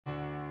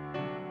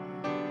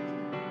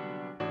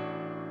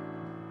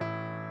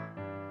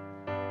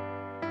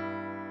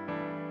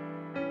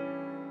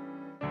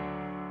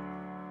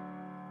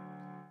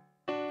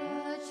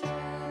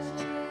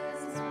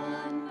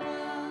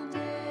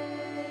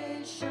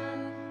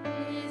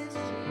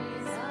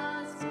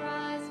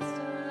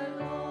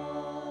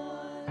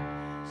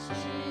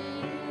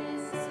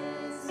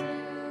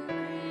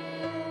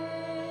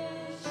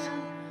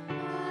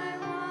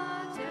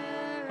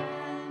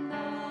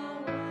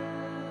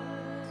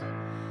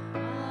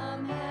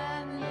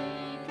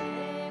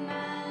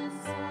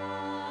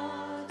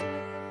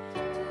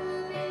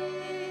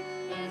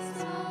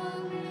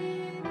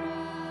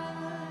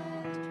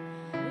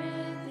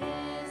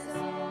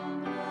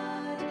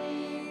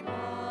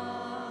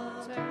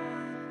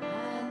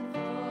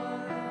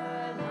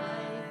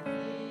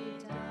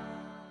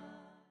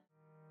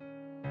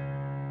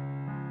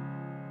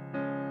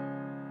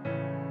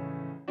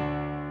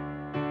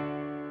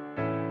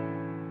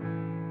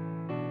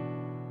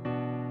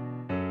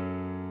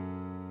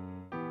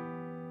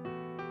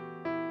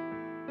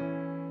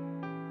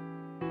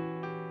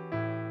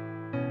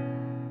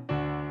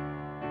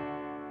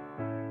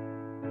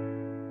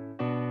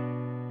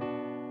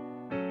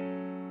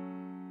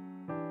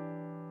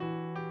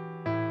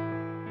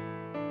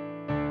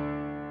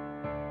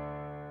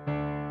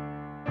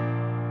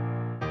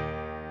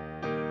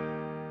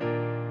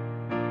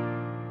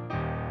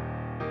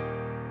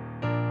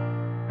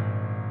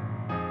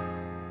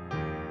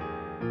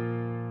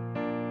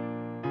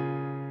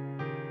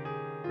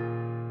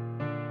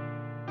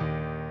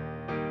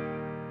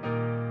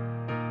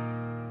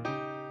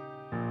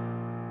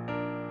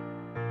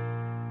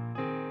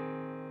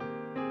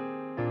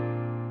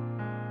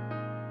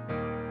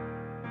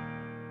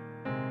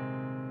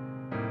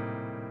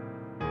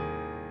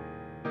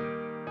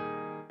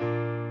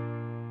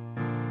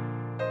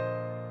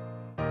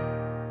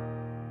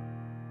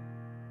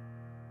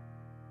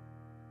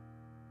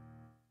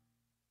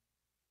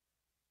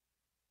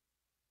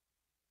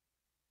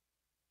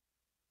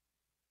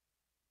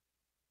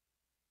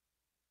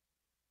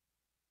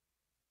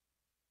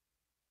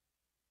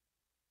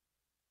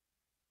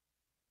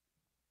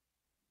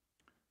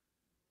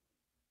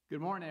Good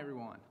morning,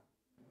 everyone.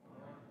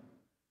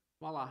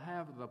 While I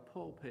have the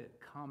pulpit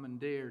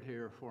commandeered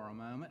here for a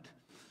moment,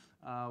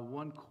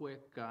 one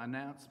quick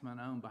announcement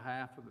on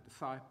behalf of the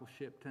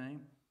discipleship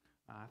team.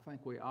 I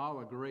think we all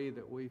agree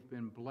that we've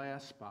been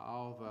blessed by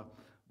all the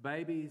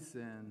babies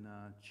and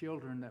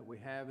children that we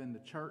have in the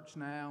church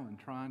now, and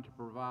trying to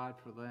provide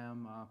for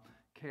them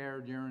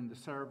care during the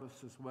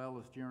service as well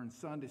as during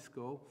Sunday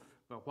school.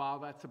 But while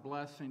that's a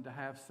blessing to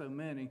have so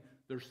many,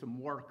 there's some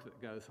work that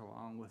goes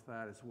along with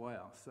that as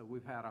well. So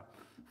we've had a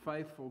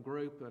faithful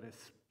group that has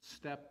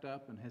stepped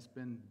up and has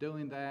been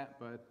doing that,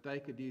 but they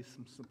could use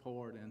some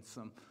support and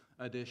some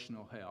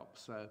additional help.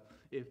 So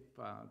if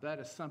that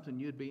is something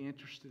you'd be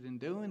interested in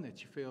doing,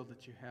 that you feel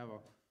that you have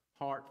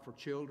a heart for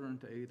children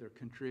to either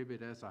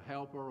contribute as a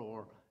helper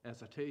or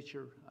as a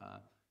teacher,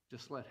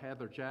 just let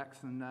Heather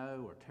Jackson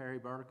know, or Terry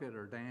Burkett,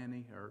 or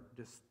Danny, or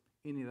just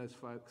any of those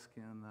folks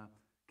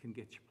can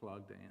get you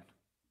plugged in.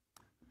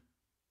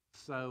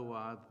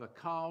 So the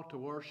call to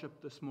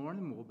worship this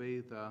morning will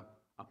be the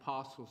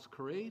Apostles'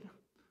 Creed.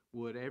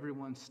 Would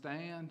everyone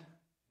stand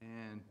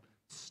and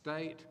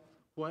state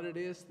what it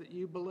is that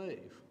you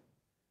believe?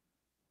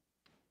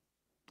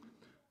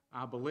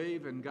 I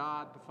believe in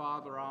God the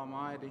Father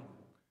Almighty,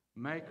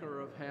 maker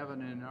of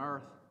heaven and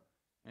earth,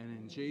 and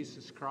in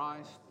Jesus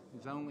Christ,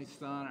 his only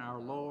Son, our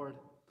Lord,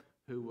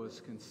 who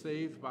was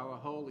conceived by the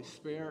Holy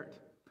Spirit,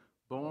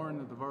 born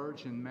of the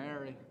Virgin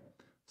Mary,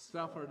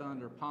 suffered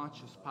under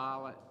Pontius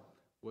Pilate,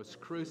 was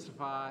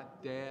crucified,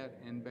 dead,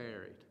 and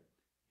buried.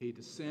 He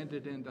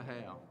descended into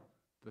hell.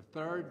 The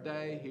third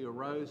day he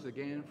arose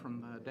again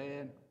from the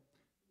dead.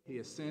 He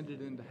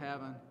ascended into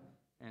heaven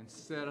and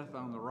sitteth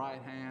on the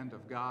right hand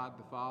of God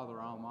the Father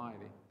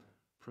Almighty.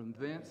 From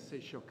thence he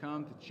shall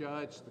come to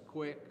judge the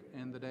quick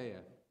and the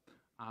dead.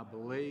 I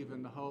believe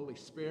in the Holy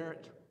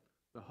Spirit,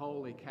 the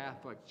Holy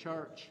Catholic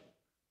Church,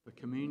 the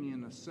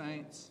communion of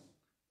saints,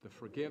 the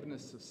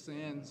forgiveness of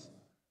sins,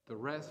 the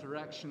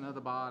resurrection of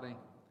the body,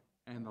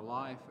 and the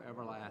life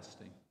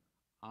everlasting.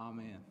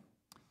 Amen.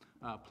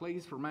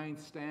 Please remain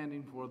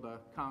standing for the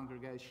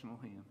congregational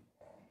hymn.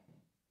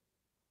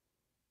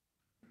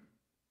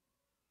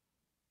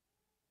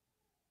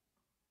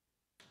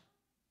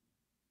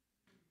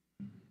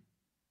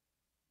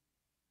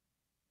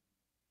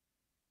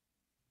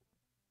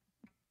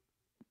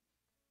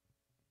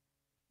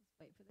 Let's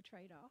wait for the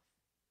trade-off.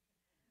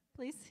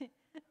 Please,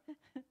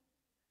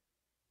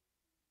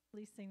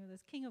 please sing with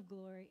us, King of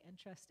Glory, and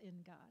trust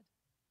in God.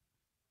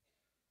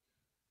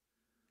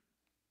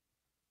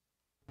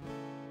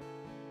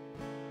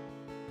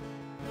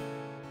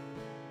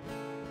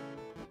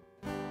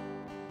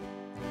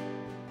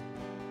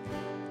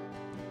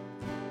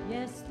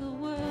 Yes, the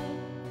world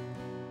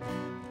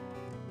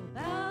will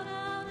bow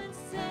down and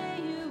say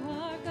you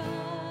are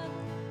God.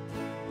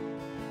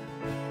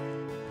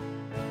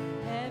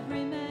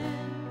 Every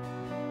man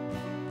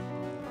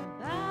will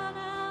bow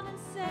down and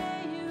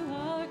say you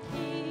are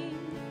King.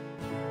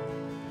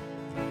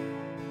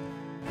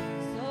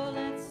 So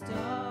let's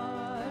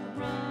start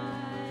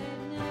right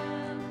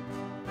now.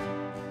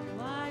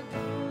 Why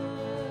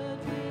would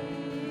we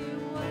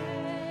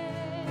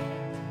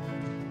wait?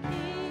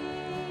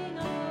 King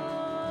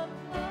of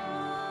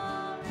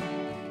glory.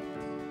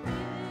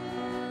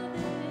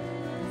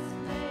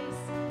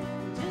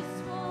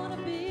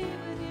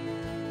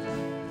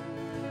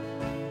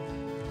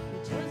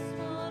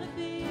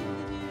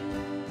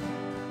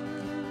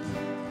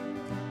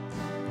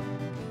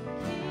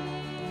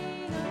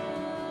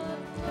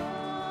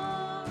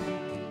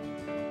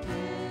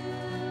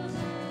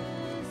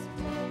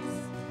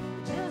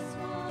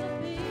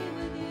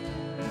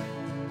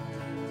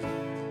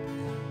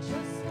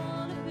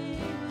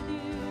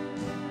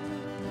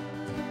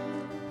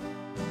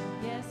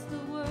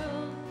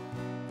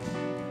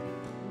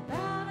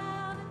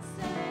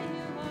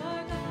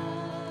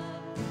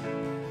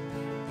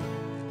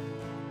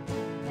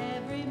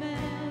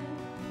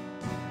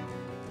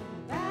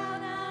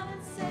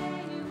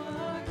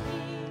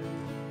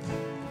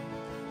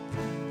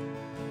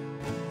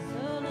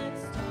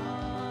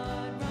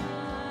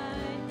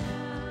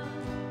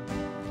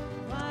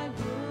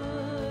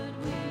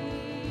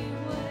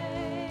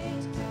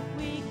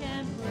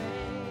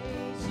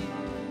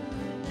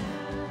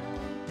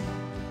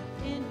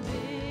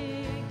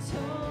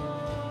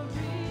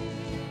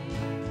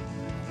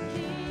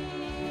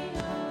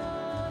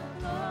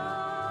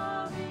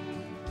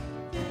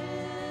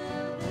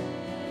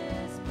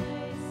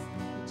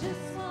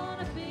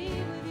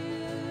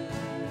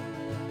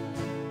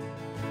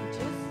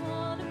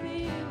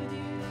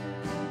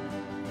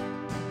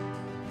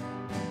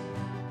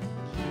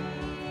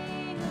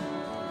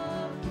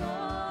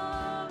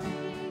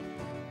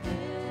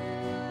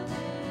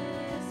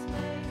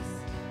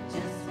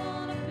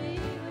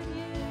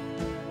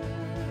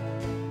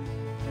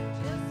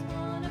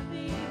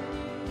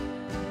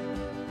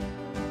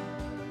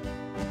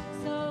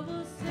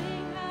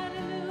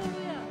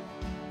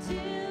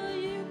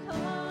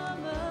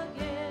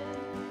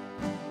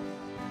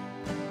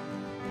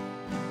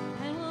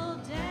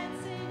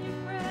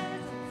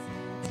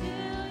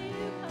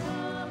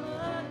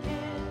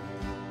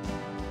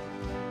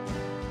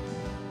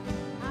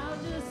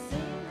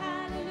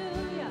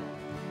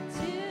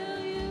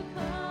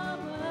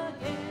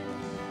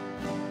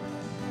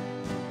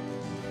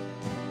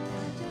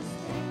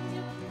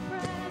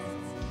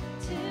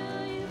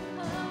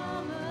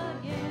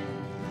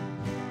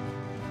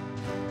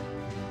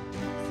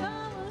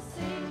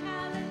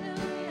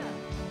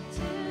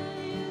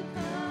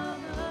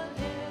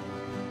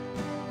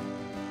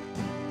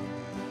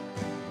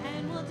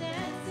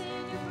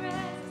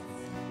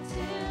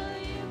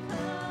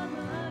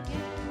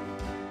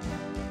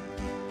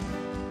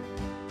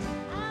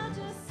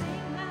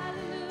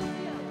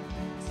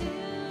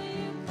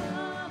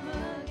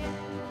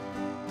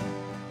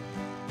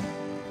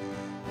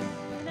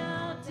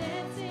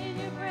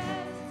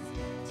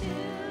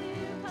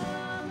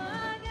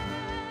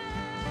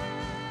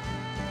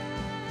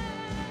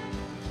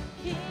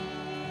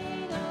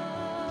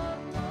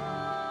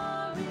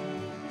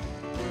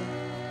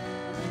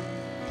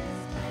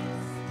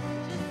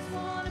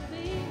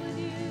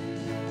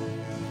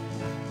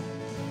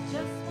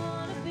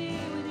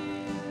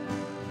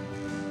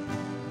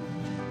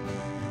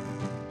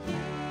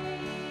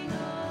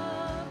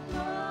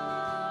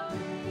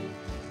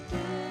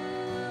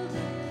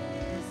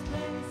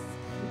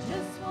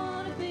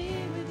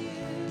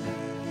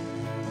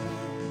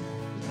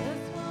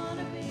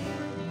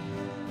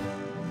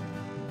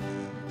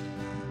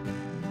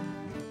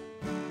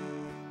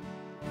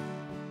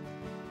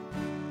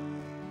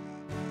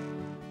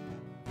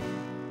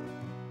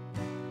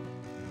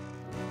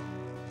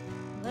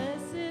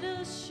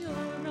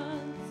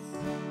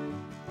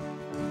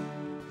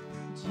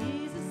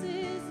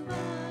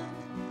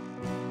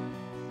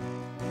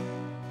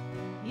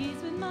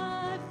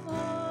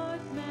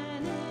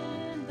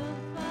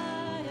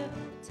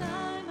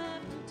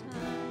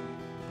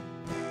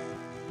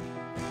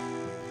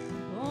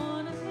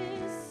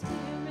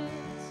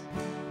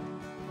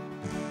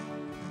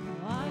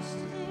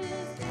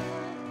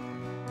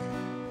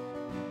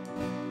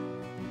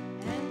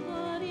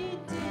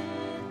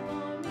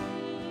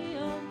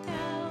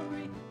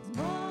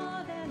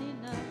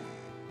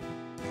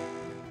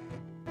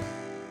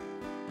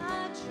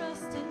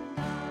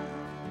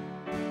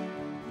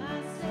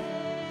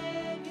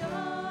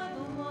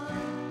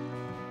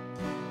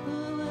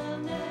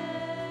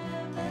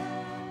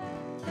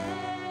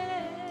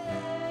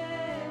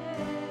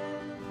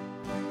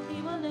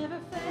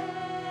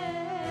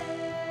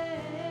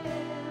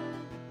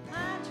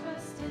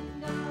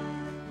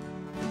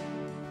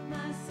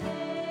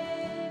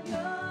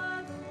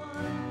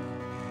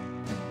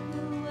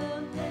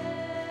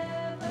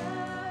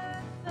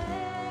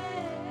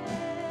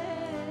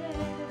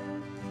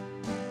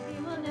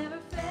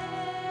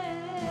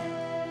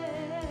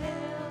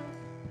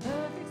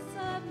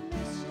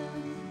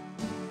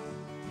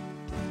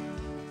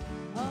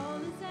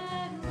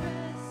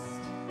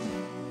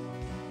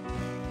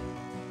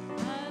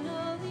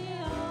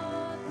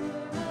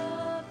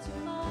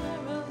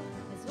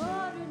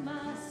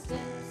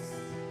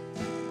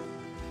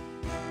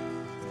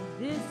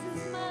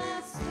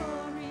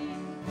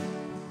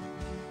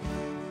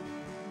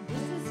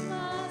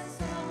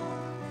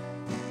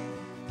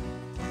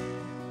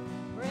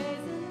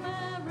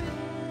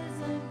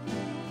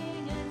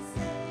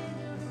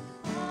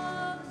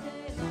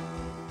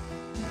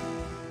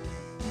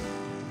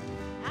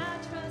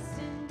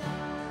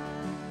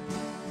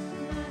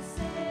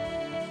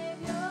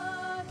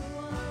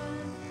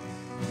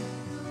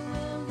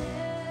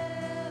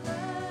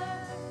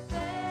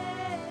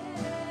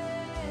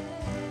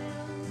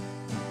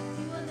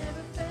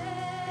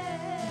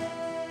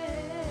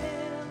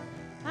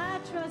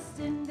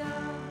 in God,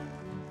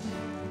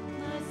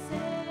 my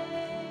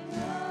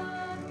Savior,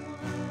 one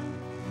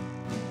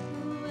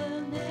who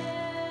will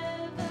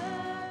never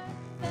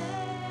fail.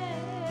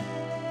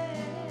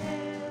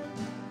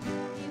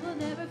 He will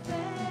never fail.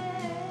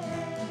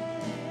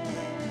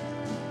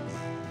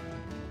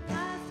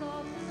 I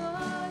sought the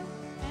Lord,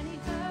 and He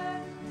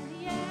heard, and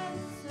He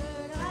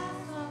answered. I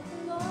sought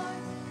the Lord,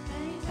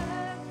 and He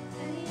heard,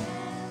 and He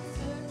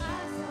answered. I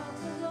sought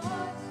the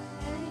Lord,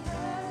 and He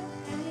heard,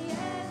 and He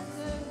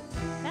answered.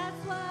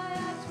 That's why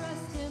I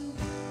trust Him.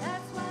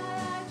 That's why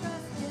I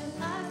trust Him.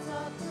 I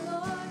sought the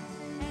Lord,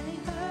 and He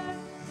heard,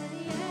 and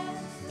He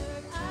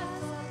answered. I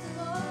sought the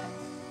Lord,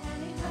 and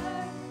He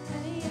heard,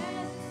 and He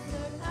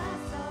answered. I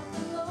sought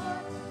the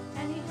Lord,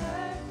 and He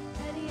heard,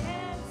 and He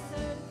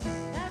answered.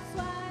 That's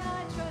why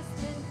I trust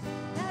Him.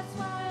 That's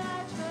why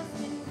I trust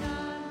in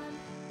God,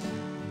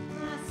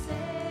 my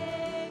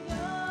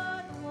Savior,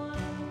 the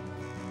one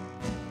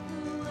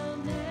who will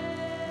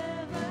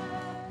never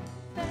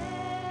fail.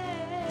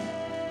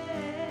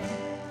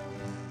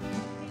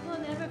 He will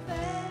never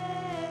fail.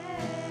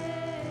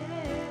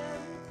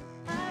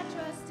 I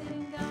trust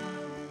in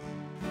God,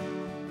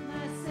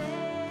 my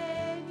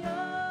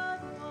Savior,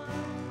 the one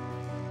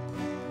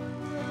who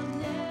will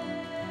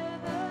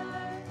never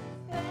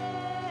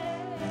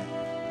fail.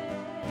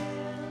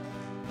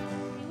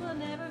 He will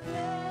never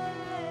fail.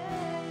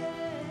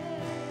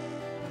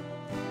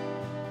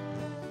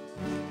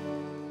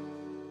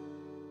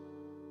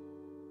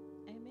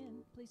 Amen.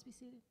 Please be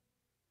seated.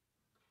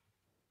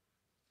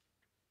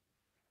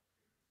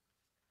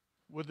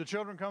 Would the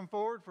children come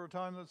forward for a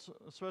time that's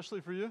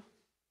especially for you?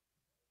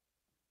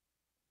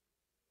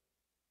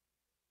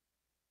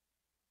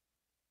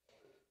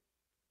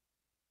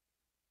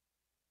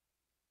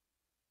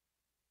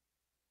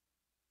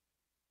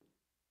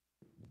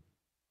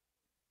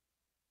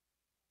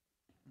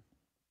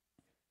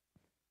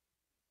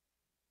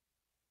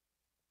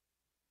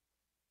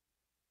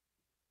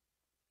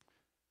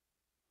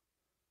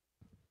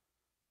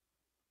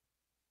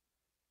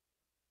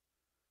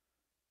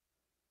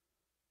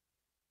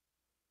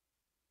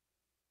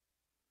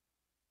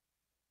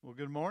 Well,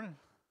 good morning.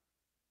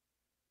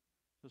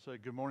 Just say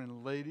good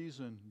morning, ladies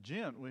and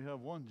gent. We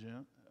have one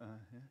gent.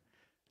 Yeah.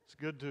 It's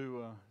good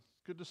to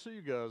see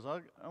you guys.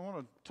 I want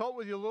to talk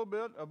with you a little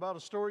bit about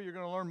a story you're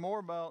going to learn more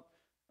about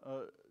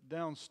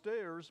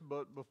downstairs.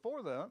 But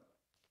before that,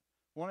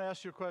 I want to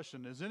ask you a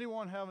question. Is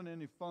anyone having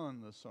any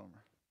fun this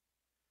summer?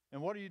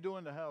 And what are you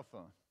doing to have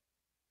fun?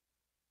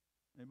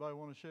 Anybody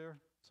want to share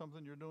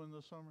something you're doing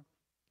this summer?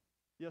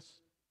 Yes?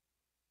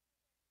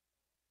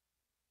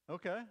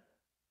 Okay.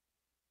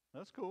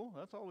 That's cool.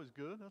 That's always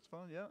good. That's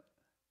fun. Yeah.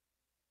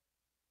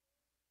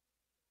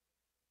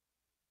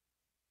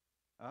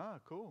 Ah,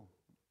 cool.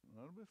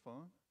 That'll be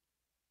fun.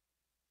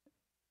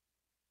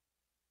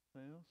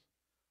 Anything else?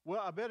 Well,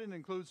 I bet it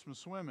includes some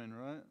swimming,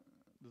 right?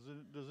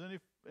 Does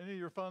any of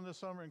your fun this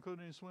summer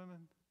include any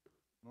swimming?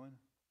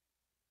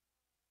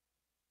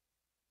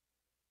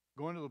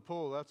 Going to the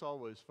pool, that's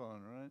always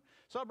fun, right?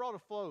 So I brought a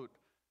float.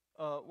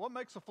 What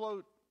makes a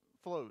float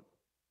float?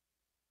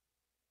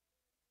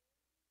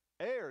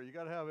 Air. You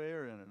got to have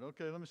air in it.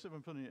 Okay, let me see if I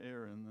can put any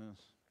air in this.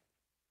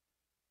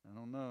 I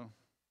don't know.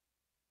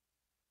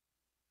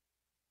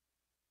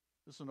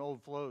 This is an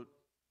old float.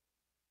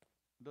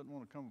 It doesn't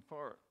want to come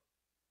apart.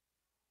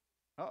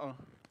 Uh-oh.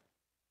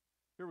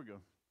 Here we go.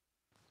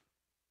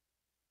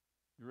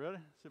 You ready?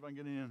 See if I can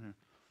get any in here.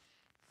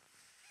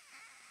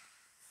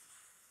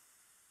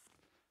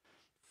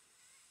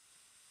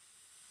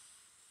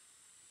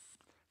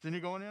 Is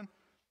any going in?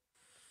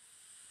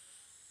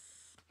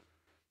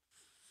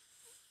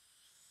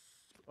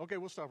 Okay,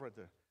 we'll stop right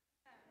there.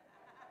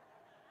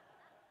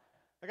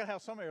 I got to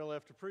have some air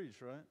left to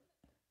preach, right?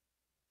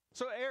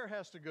 So air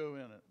has to go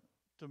in it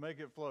to make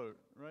it float,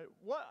 right?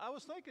 What I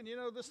was thinking,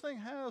 this thing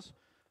has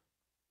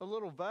a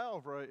little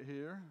valve right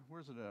here.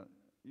 Where's it at?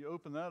 You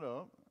open that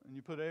up and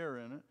you put air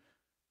in it.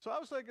 So I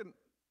was thinking,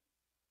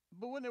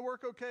 but wouldn't it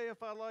work okay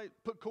if I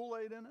put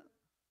Kool-Aid in it?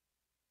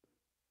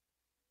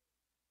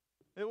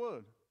 It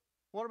would.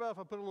 What about if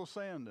I put a little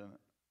sand in it?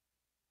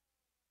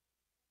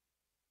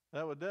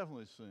 That would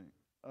definitely sink.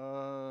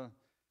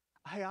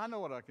 Hey, I know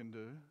what I can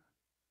do.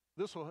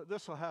 This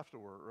will have to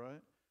work,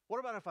 right? What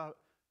about if I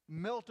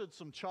melted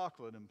some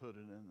chocolate and put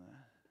it in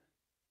there?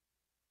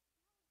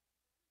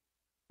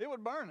 It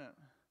would burn it.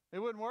 It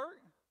wouldn't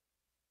work?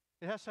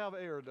 It has to have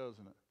air,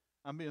 doesn't it?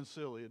 I'm being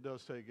silly. It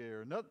does take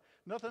air.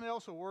 Nothing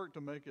else will work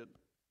to make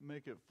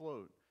it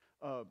float.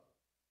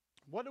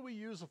 What do we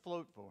use a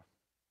float for?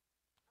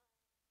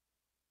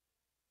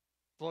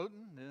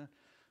 Floating? Yeah.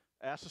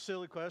 Ask a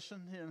silly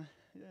question.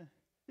 Yeah,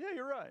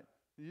 you're right.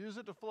 You use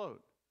it to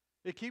float.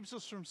 It keeps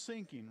us from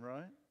sinking,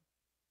 right?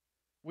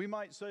 We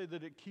might say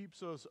that it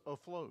keeps us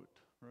afloat,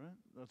 right?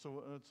 That's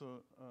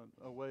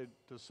a way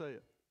to say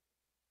it.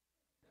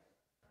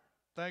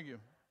 Thank you.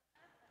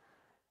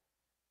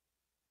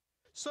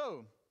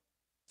 So,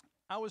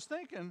 I was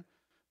thinking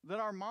that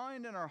our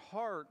mind and our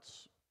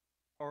hearts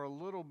are a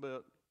little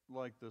bit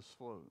like this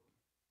float.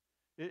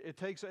 It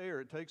takes air.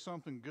 It takes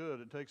something good.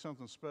 It takes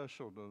something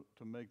special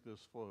to make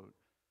this float.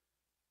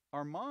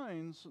 Our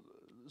minds,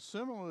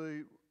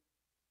 similarly,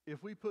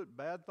 if we put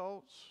bad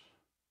thoughts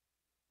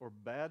or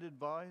bad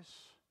advice,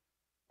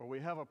 or we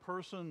have a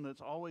person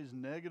that's always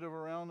negative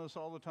around us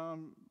all the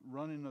time,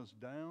 running us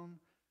down,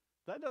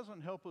 that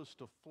doesn't help us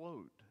to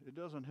float. It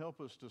doesn't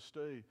help us to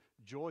stay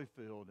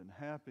joy-filled and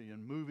happy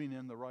and moving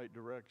in the right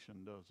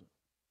direction, does it?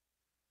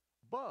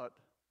 But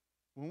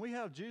when we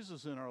have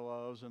Jesus in our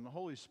lives and the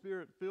Holy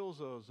Spirit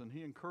fills us and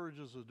He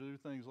encourages us to do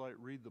things like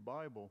read the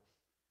Bible,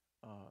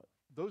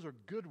 those are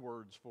good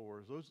words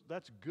for us.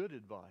 That's good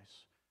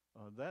advice.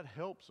 That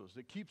helps us.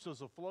 It keeps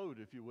us afloat,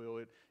 if you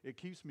will. It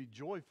keeps me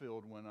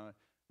joy-filled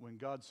when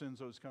God sends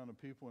those kind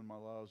of people in my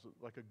lives,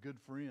 like a good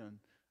friend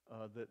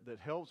that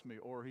helps me,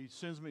 or He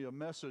sends me a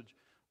message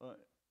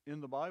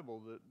in the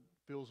Bible that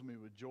fills me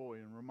with joy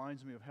and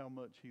reminds me of how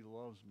much He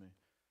loves me.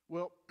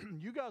 Well,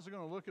 you guys are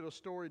going to look at a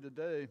story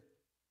today.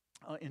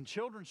 In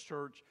children's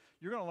church,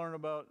 you're going to learn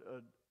about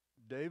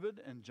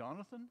David and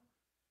Jonathan.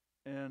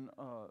 And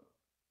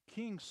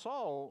King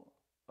Saul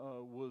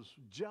was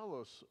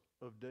jealous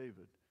of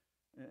David.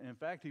 In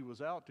fact, he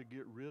was out to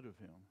get rid of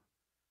him.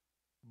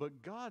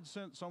 But God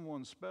sent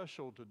someone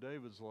special to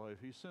David's life.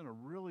 He sent a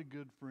really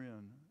good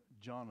friend,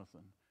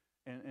 Jonathan.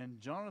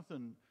 And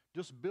Jonathan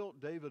just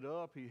built David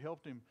up. He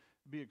helped him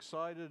be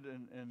excited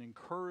and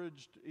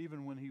encouraged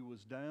even when he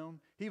was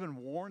down. He even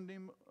warned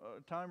him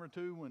a time or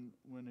two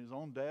when his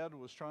own dad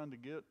was trying to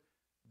get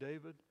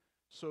David.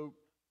 So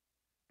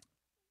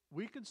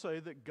we could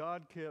say that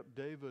God kept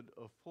David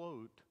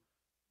afloat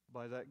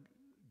by that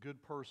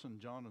good person,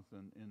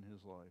 Jonathan, in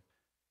his life.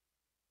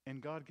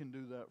 And God can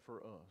do that for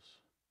us.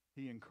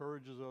 He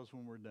encourages us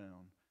when we're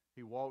down.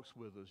 He walks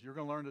with us. You're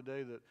going to learn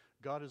today that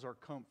God is our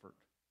comfort,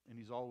 and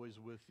He's always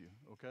with you,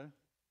 okay?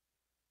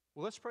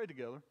 Well, let's pray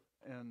together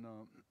and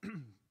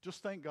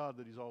just thank God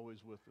that He's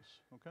always with us,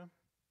 okay?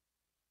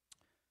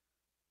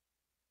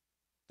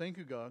 Thank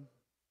you, God,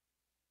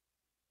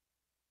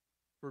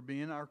 for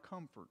being our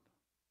comfort.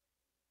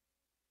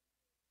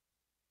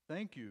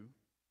 Thank you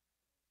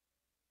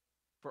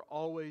for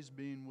always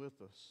being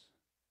with us.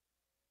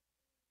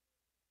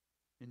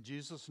 In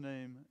Jesus'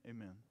 name,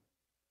 amen.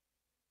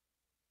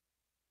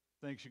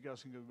 Thanks. You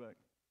guys can go back.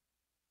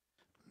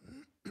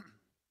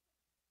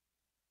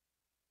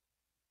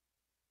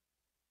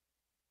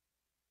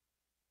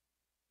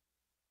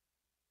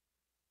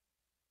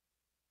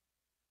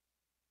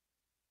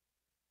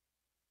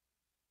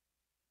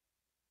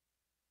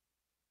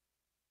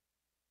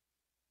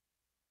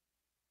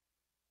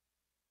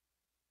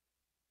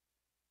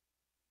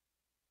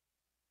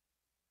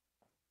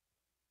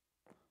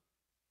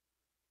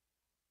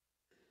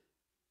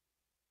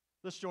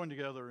 Let's join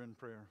together in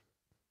prayer.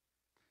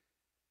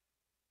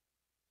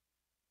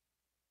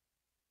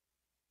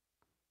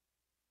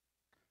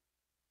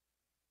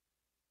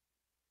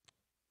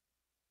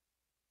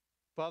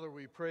 Father,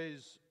 we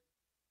praise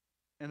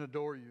and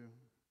adore you.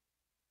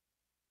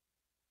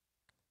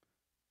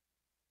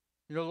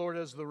 You know, Lord,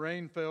 as the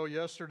rain fell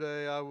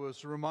yesterday, I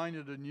was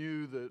reminded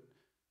anew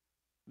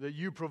that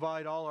you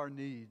provide all our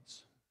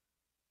needs.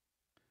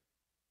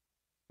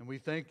 And we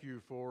thank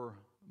you for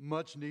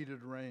much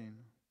needed rain.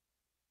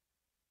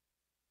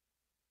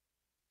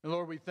 And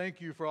Lord, we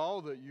thank you for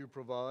all that you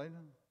provide,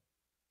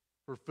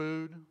 for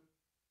food,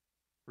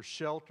 for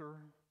shelter,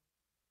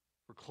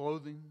 for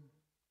clothing.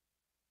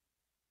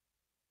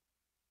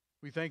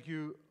 We thank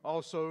you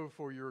also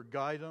for your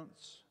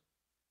guidance,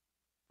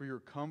 for your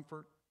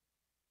comfort.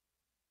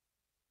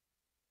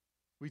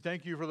 We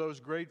thank you for those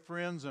great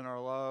friends in our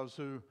lives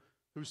who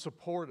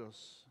support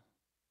us.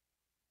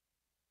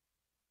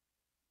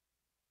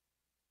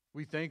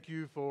 We thank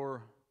you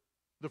for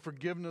the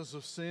forgiveness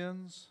of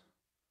sins,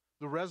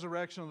 the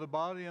resurrection of the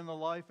body, and the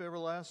life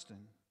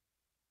everlasting.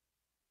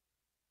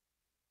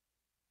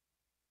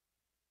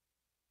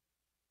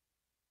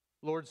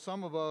 Lord,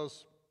 some of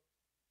us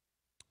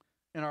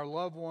and our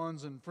loved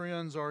ones and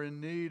friends are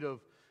in need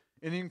of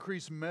an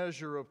increased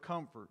measure of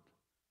comfort.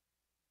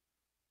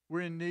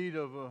 We're in need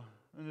of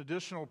an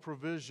additional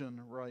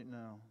provision right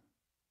now.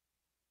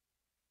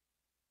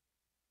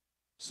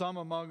 Some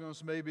among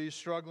us may be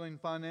struggling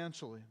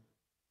financially,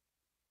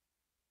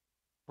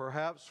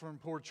 perhaps from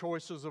poor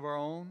choices of our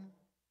own,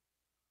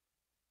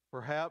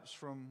 perhaps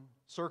from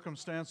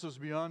circumstances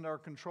beyond our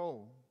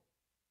control.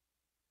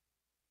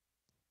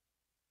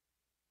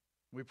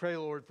 We pray,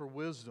 Lord, for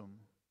wisdom,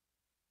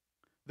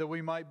 that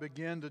we might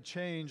begin to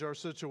change our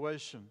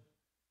situation,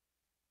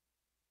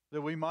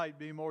 that we might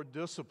be more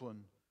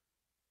disciplined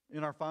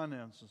in our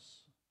finances.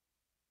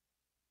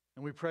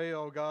 And we pray,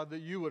 oh God,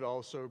 that you would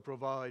also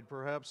provide.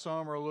 Perhaps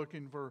some are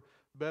looking for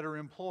better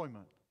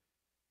employment.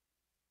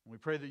 We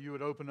pray that you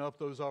would open up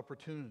those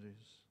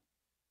opportunities.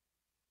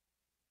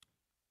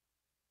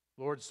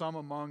 Lord, some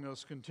among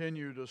us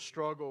continue to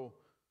struggle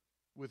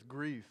with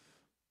grief.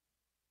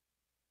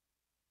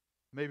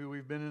 Maybe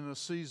we've been in a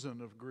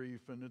season of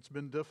grief and it's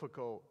been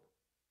difficult.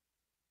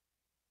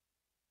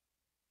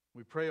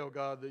 We pray, oh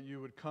God, that you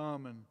would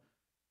come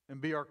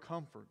and be our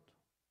comfort.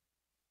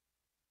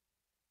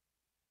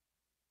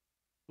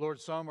 Lord,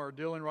 some are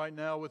dealing right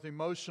now with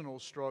emotional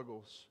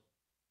struggles.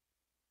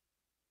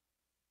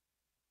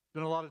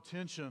 Been a lot of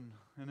tension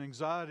and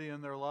anxiety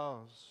in their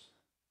lives.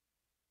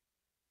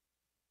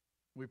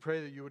 We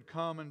pray that you would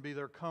come and be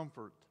their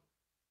comfort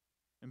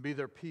and be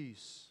their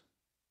peace.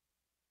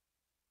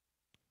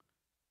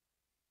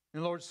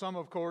 And Lord, some,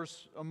 of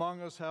course,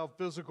 among us have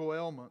physical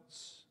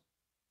ailments.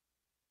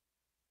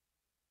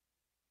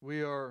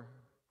 We are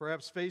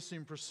perhaps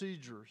facing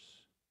procedures,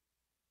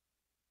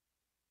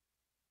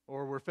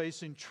 or we're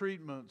facing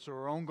treatments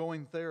or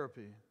ongoing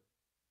therapy.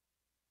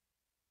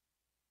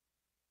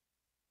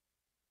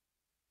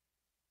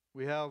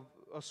 We have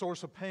a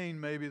source of pain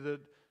maybe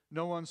that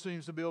no one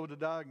seems to be able to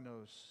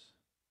diagnose.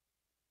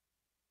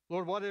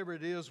 Lord, whatever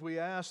it is, we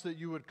ask that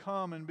you would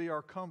come and be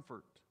our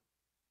comfort,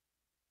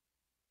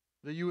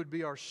 that you would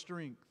be our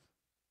strength,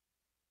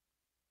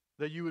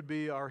 that you would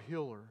be our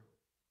healer.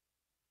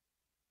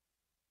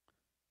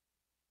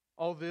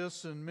 All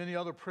this and many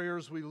other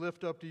prayers we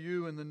lift up to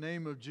you in the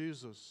name of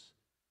Jesus,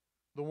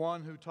 the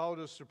one who taught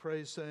us to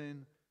pray,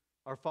 saying,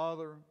 Our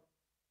Father,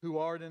 who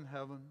art in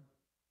heaven,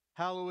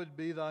 hallowed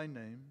be thy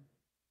name.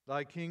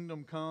 Thy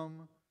kingdom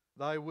come,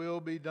 thy will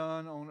be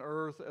done on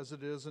earth as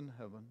it is in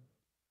heaven.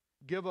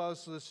 Give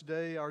us this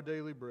day our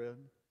daily bread,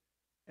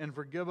 and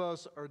forgive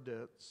us our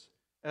debts,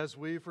 as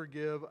we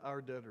forgive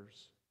our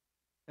debtors.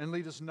 And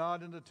lead us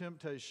not into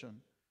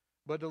temptation,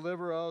 but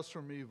deliver us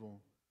from evil.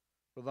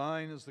 For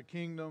thine is the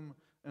kingdom,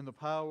 and the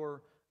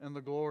power, and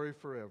the glory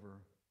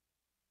forever.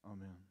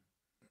 Amen.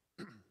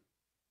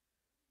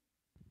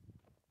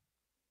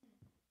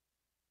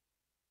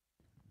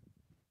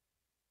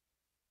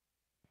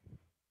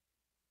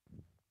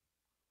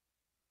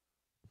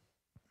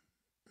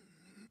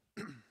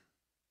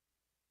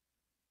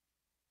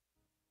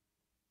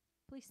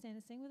 Please stand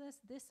and sing with us.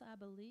 This I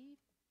believe,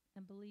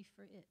 and believe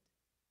for it.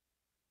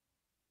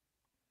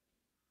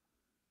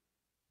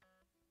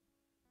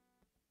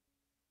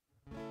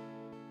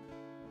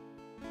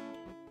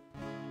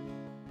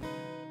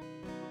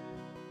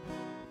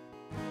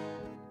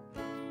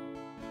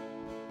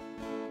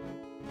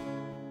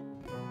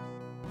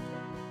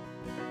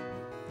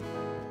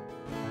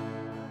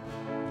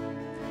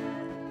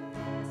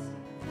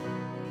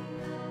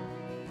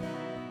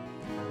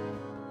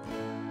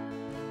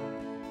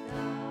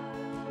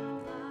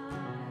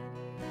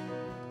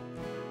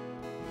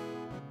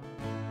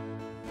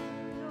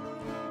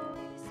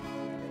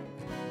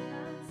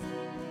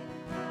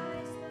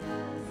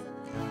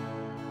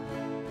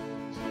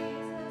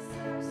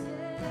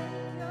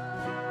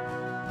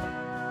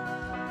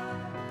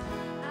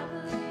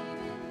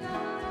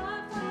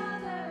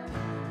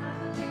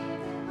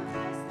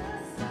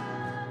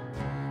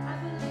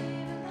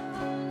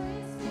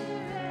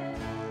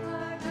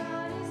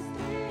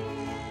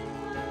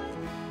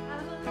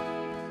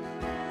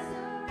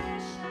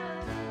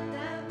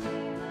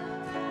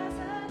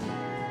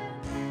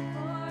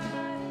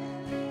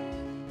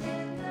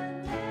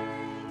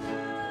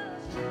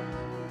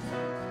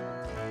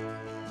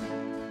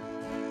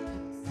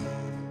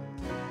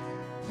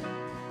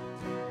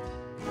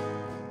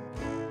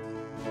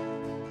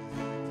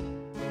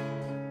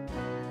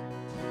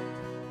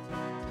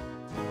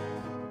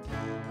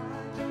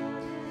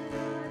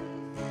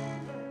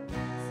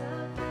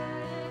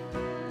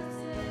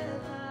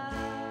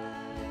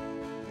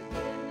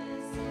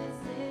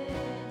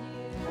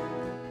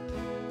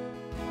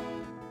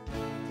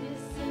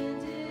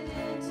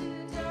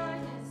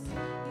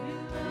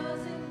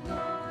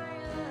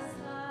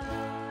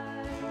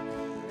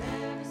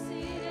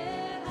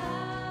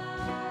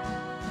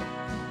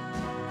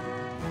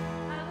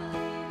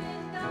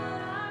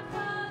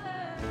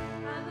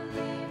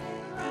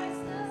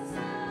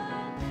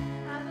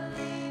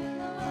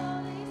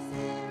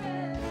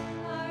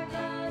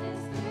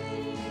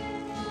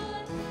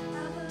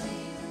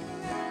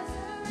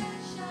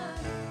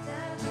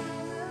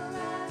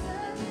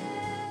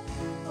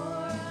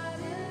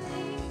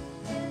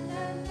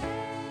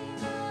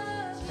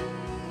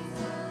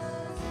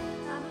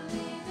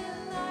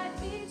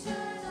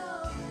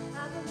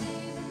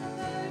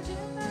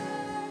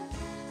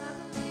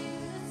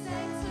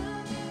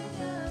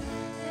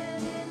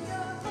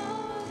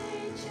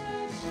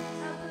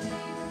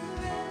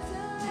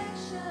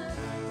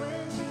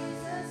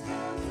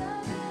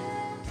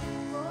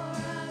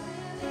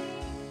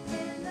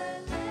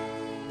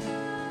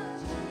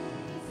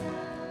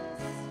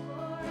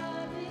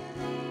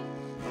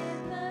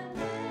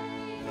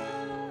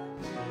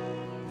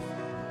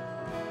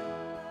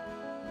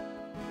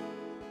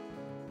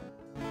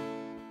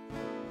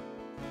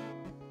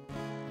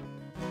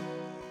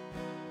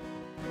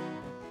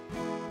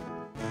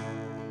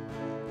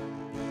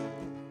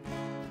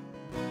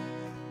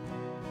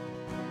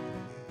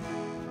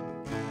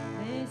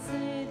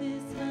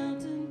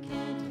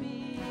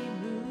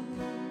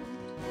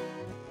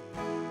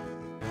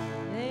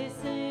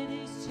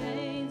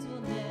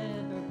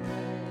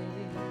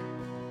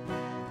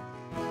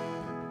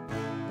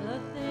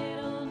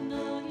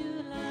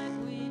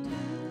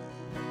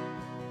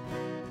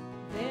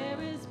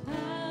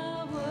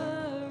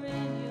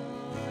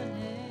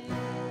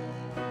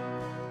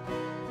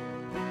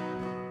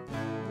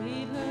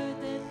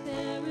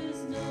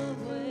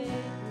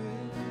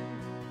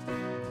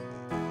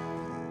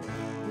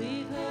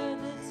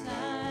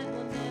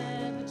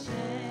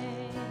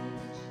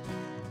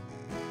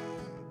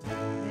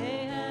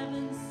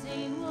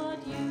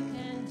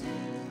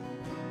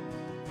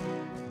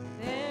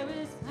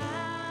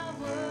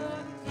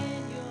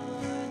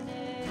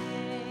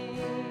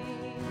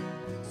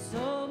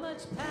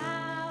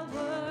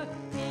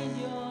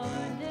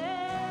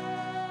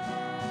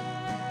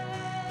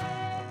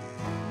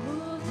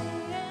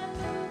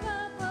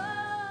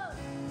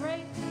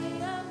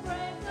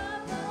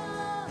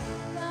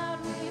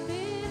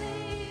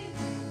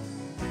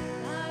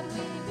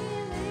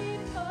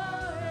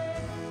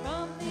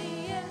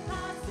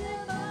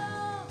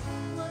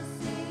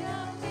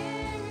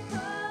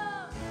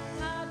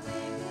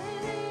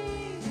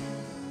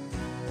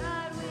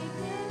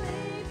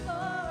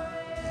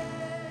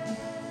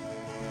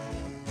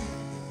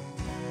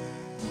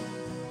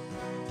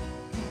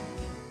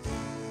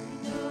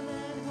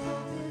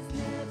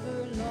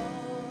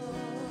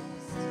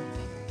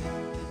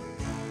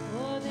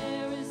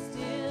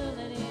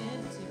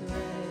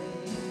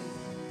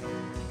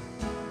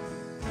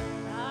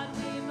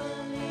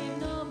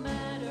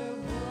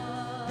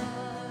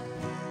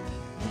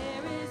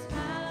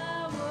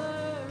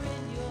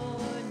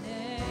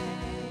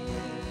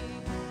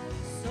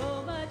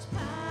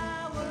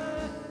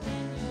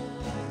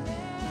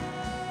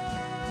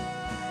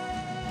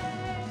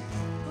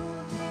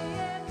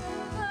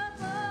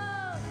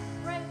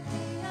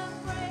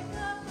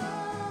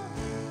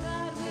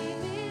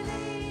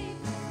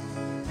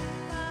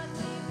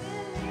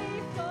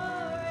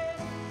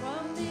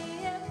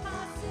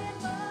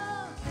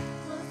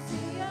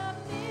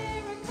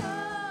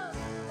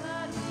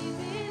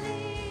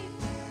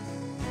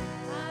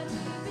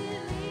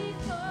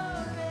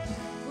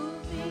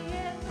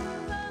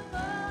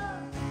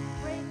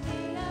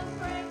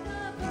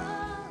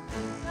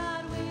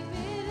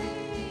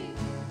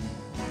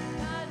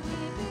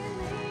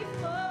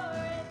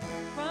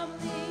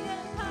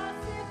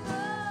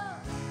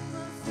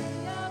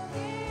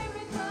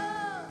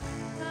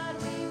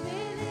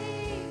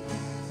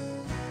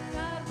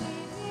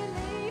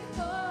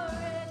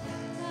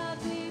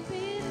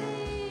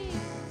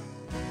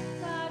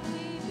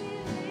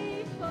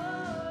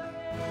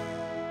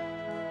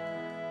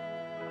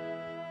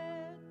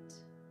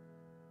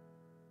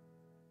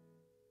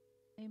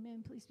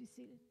 can please be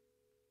seated.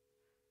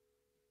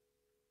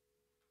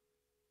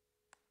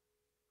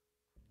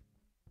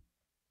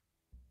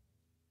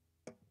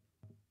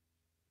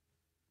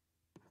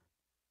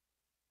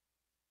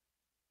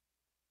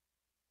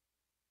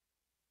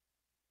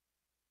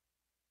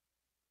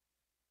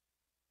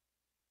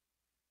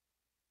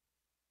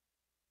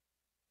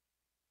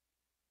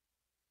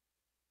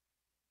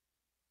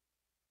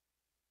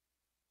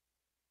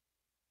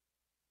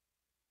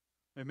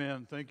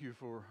 Amen. Thank you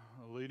for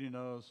leading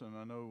us. And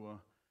I know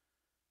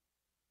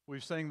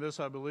we've sang this,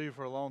 I believe,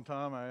 for a long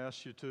time. I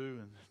asked you to,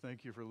 and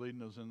thank you for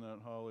leading us in that,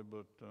 Holly.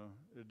 But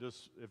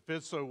it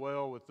fits so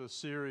well with this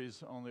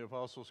series on the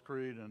Apostles'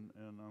 Creed, and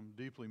I'm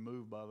deeply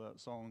moved by that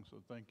song. So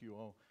thank you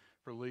all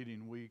for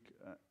leading week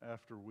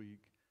after week.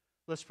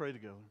 Let's pray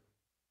together.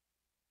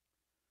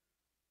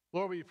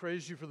 Lord, we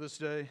praise you for this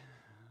day.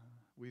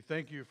 We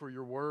thank you for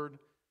your word.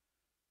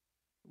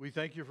 We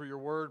thank you for your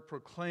word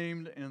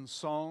proclaimed in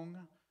song.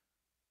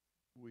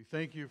 We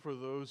thank you for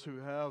those who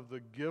have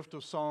the gift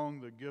of song,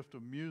 the gift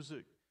of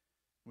music.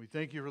 We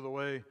thank you for the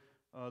way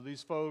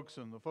these folks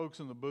and the folks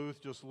in the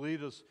booth just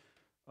lead us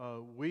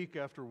week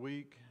after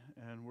week,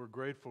 and we're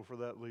grateful for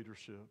that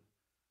leadership.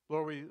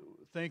 Lord, we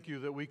thank you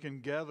that we can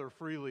gather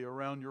freely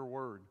around your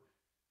word,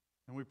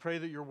 and we pray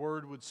that your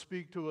word would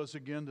speak to us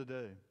again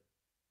today,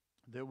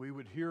 that we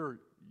would hear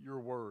your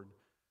word,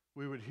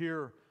 we would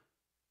hear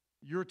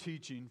your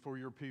teaching for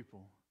your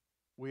people.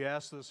 We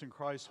ask this in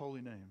Christ's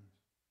holy name.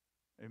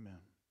 Amen.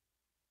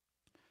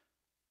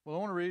 Well, I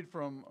want to read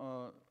from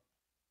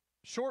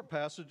short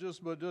passages,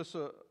 but just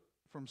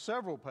from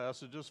several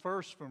passages.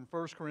 First, from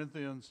 1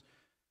 Corinthians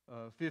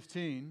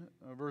 15,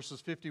 verses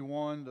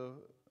 51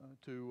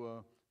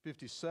 to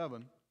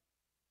 57.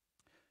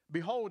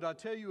 Behold, I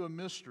tell you a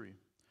mystery.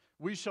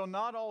 We shall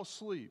not all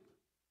sleep,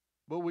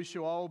 but we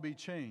shall all be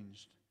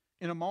changed.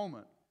 In a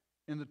moment,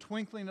 in the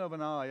twinkling of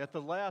an eye, at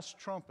the last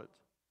trumpet.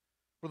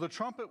 For the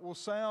trumpet will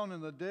sound,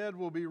 and the dead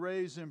will be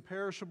raised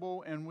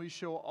imperishable, and we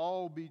shall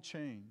all be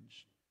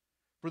changed.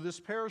 For this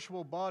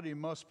perishable body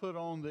must put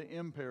on the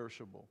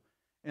imperishable,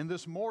 and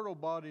this mortal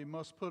body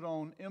must put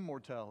on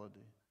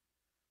immortality.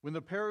 When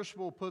the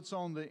perishable puts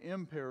on the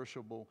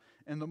imperishable,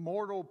 and the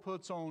mortal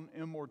puts on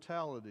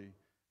immortality,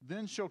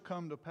 then shall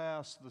come to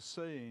pass the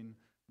saying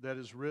that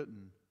is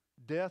written,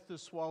 Death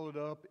is swallowed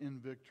up in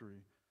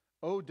victory.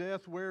 O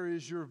death, where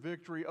is your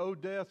victory? O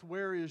death,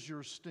 where is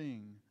your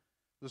sting?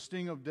 The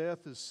sting of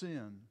death is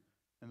sin,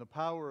 and the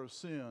power of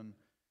sin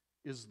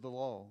is the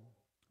law.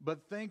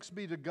 But thanks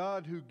be to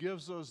God who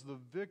gives us the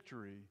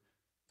victory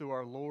through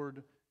our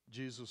Lord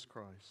Jesus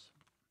Christ.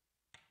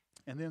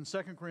 And then 2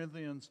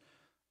 Corinthians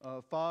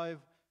 5, I'm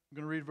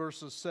going to read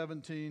verses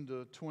 17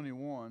 to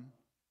 21.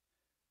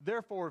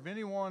 Therefore, if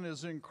anyone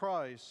is in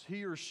Christ,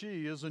 he or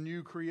she is a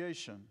new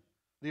creation.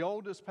 The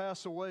old has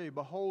passed away,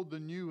 behold,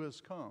 the new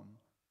has come.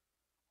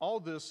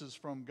 All this is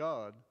from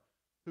God,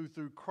 who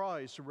through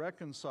Christ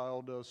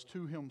reconciled us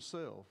to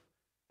himself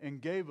and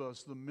gave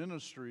us the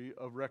ministry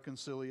of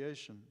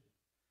reconciliation.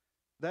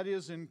 That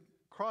is, in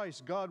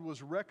Christ, God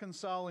was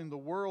reconciling the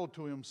world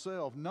to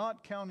himself,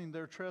 not counting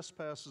their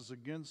trespasses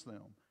against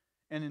them,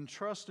 and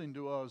entrusting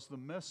to us the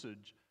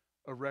message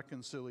of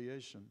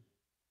reconciliation.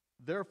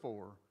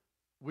 Therefore,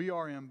 we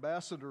are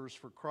ambassadors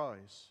for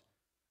Christ,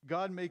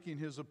 God making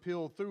his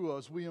appeal through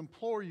us. We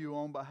implore you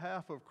on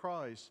behalf of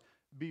Christ,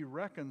 be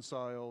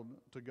reconciled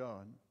to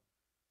God.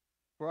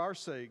 For our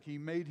sake, he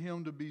made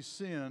him to be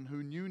sin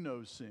who knew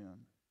no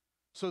sin,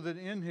 so that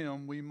in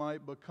him we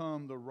might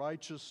become the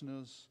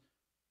righteousness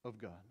of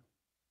God.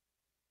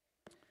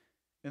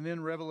 And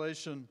then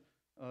Revelation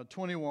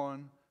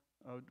 21,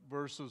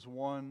 verses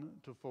 1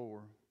 to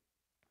 4.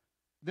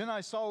 Then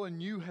I saw a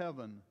new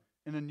heaven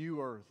and a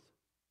new earth,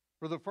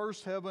 for the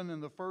first heaven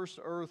and the first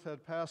earth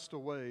had passed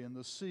away, and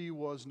the sea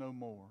was no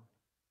more.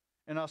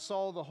 And I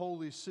saw the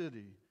holy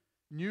city,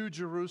 New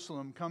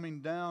Jerusalem,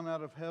 coming down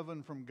out of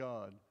heaven from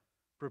God,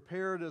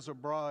 prepared as a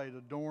bride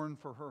adorned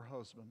for her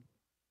husband.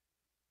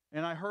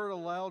 And I heard a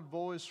loud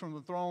voice from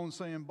the throne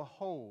saying,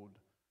 Behold,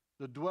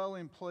 the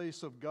dwelling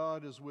place of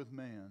God is with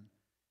man.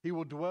 He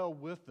will dwell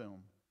with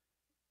them,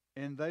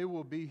 and they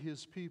will be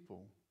his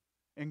people.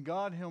 And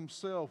God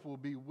himself will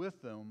be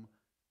with them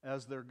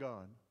as their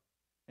God.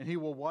 And he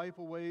will wipe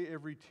away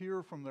every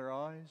tear from their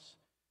eyes,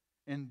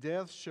 and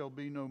death shall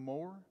be no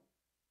more.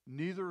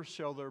 Neither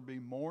shall there be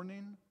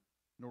mourning,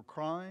 nor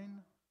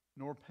crying,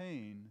 nor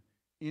pain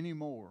any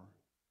more.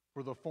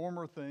 For the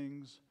former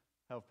things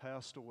have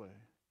passed away.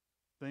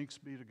 Thanks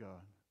be to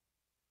God.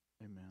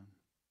 Amen.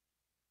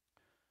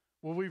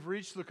 Well, we've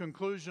reached the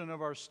conclusion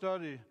of our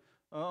study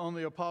on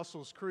the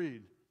Apostles'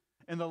 Creed.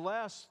 And the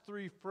last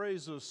three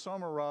phrases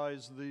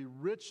summarize the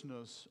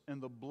richness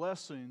and the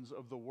blessings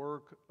of the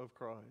work of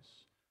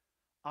Christ.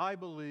 I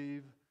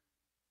believe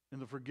in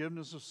the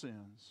forgiveness of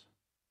sins,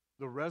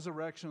 the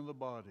resurrection of the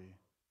body,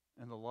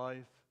 and the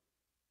life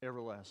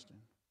everlasting.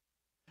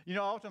 You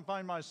know, I often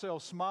find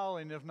myself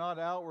smiling, if not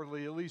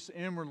outwardly, at least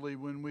inwardly,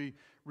 when we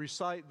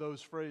recite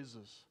those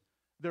phrases.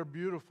 They're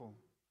beautiful.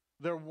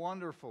 They're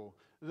wonderful.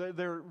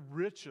 They're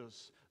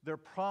riches. They're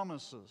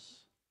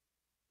promises.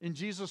 In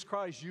Jesus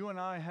Christ, you and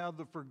I have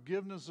the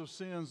forgiveness of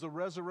sins, the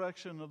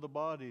resurrection of the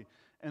body,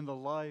 and the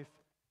life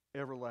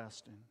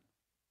everlasting.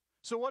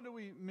 So what do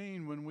we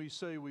mean when we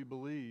say we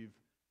believe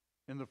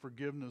in the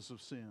forgiveness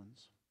of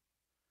sins?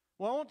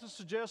 Well, I want to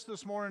suggest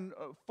this morning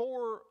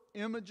 4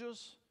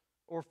 images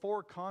or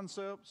 4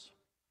 concepts.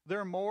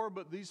 There are more,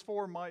 but these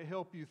 4 might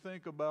help you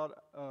think about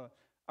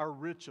our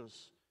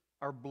riches,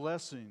 our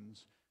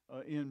blessings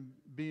in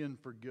being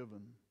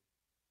forgiven.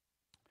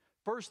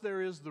 First,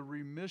 there is the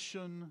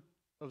remission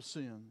of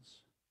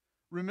sins.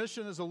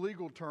 Remission is a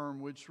legal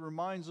term which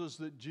reminds us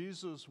that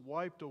Jesus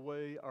wiped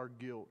away our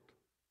guilt.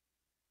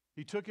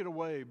 He took it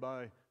away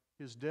by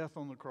His death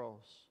on the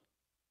cross.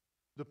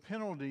 The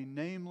penalty,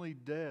 namely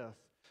death,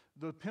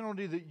 the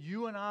penalty that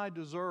you and I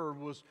deserve,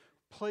 was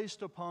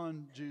placed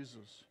upon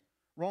Jesus.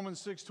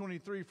 Romans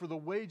 6:23, for the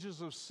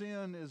wages of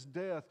sin is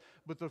death,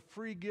 but the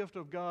free gift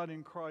of God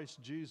in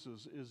Christ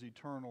Jesus is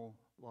eternal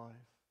life.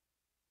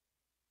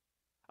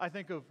 I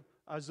think of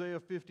Isaiah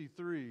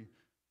 53,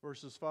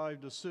 verses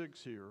 5 to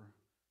 6 here.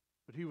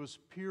 But He was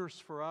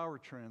pierced for our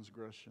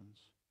transgressions.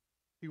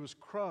 He was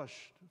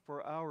crushed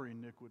for our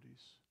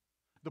iniquities.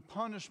 The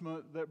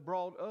punishment that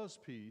brought us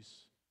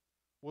peace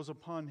was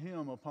upon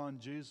Him, upon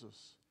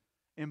Jesus.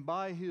 And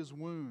by His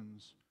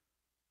wounds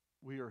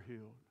we are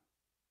healed.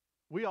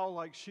 We all,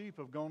 like sheep,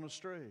 have gone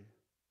astray.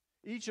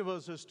 Each of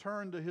us has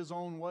turned to his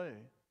own way,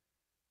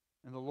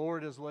 and the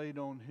Lord has laid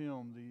on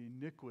Him the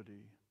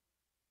iniquity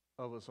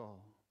of us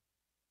all.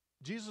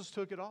 Jesus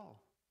took it all.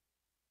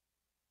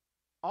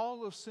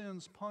 All of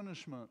sin's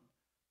punishment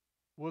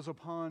was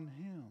upon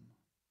Him.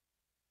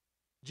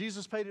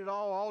 Jesus paid it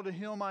all. All to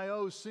Him I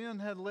owe. Sin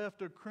had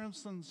left a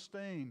crimson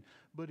stain,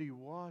 but He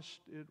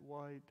washed it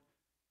white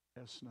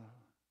as snow.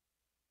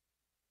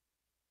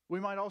 We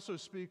might also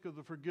speak of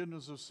the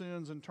forgiveness of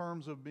sins in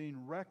terms of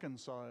being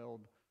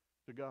reconciled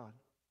to God.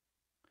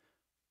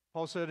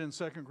 Paul said in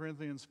 2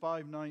 Corinthians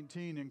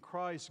 5:19, in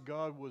Christ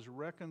God was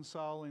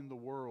reconciling the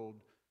world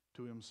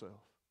to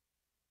Himself,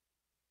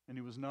 and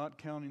He was not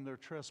counting their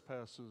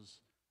trespasses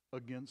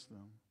against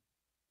them.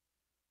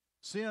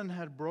 Sin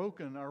had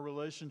broken our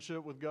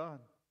relationship with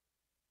God,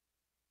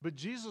 but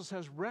Jesus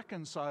has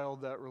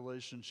reconciled that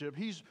relationship.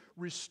 He's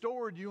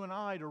restored you and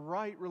I to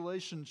right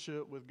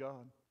relationship with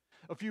God.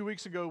 A few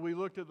weeks ago, we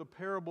looked at the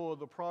parable of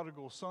the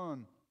prodigal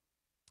son,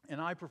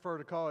 and I prefer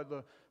to call it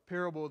the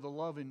parable of the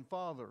loving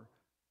father.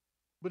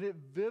 But it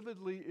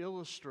vividly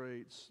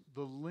illustrates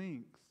the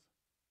length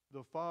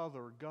the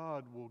Father,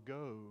 God, will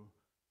go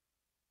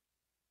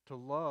to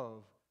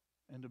love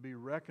and to be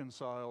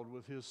reconciled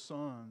with His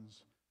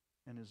sons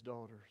and His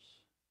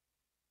daughters.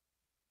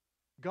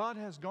 God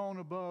has gone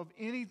above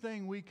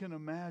anything we can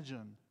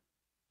imagine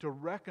to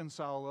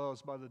reconcile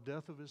us by the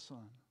death of His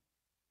Son.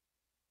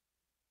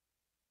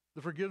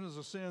 The forgiveness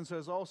of sins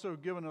has also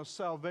given us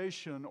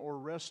salvation or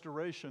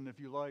restoration, if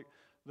you like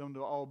them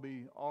to all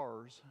be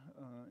ours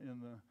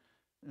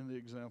in the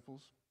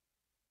examples.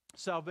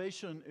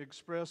 Salvation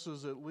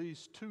expresses at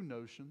least 2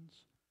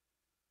 notions.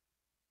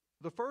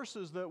 The first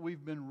is that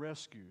we've been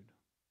rescued.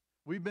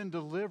 We've been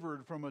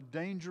delivered from a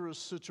dangerous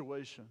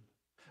situation.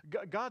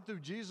 God,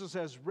 through Jesus,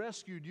 has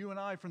rescued you and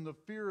I from the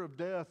fear of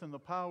death and the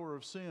power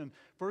of sin.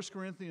 1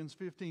 Corinthians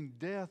 15,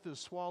 death is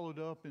swallowed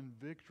up in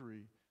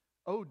victory.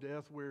 O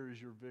death, where is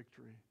your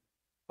victory?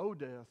 O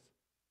death,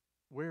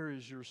 where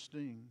is your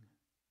sting?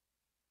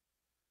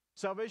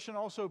 Salvation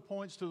also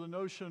points to the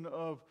notion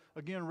of,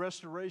 again,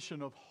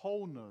 restoration of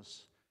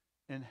wholeness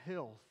and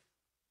health.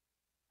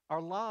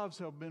 Our lives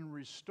have been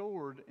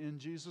restored in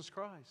Jesus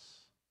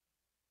Christ.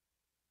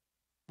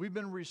 We've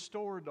been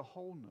restored to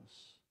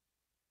wholeness.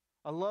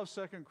 I love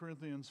 2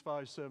 Corinthians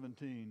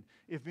 5:17.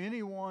 If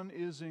anyone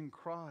is in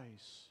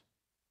Christ,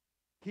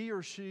 he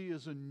or she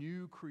is a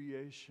new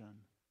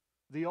creation.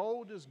 The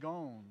old is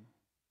gone,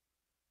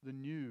 the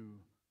new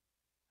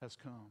has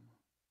come.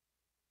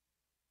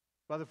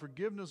 By the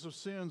forgiveness of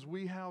sins,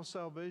 we have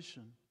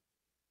salvation.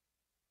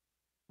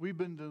 We've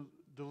been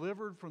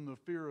delivered from the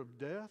fear of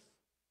death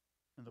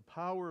and the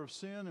power of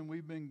sin, and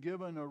we've been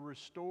given a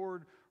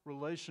restored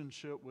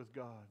relationship with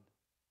God.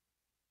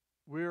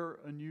 We're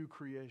a new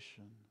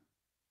creation.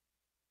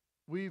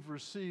 We've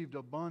received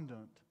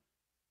abundant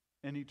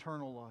and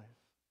eternal life.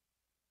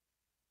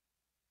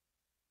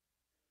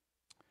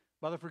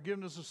 By the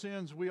forgiveness of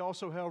sins, we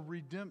also have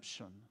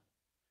redemption.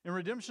 And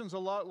redemption's a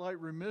lot like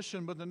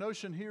remission, but the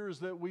notion here is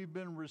that we've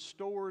been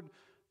restored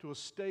to a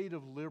state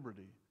of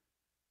liberty.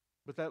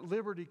 But that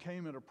liberty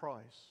came at a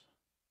price.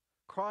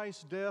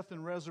 Christ's death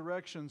and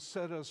resurrection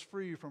set us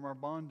free from our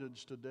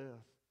bondage to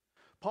death.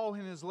 Paul,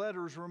 in his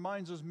letters,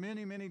 reminds us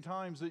many, many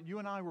times that you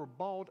and I were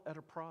bought at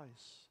a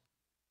price.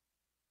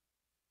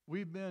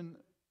 We've been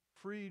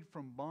freed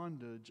from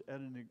bondage at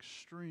an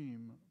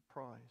extreme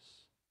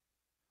price.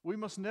 We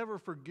must never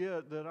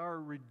forget that our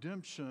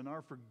redemption,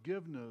 our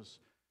forgiveness,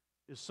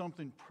 is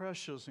something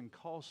precious and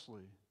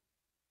costly.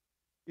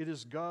 It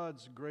is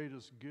God's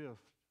greatest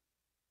gift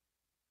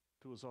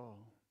to us all.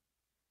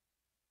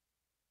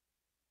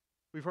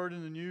 We've heard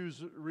in the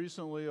news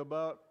recently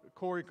about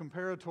Corey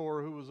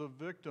Comparator, who was a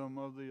victim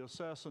of the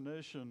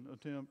assassination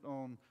attempt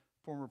on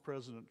former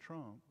President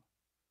Trump.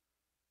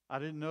 I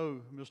didn't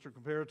know Mr.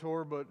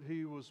 Comparator, but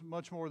he was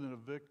much more than a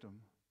victim,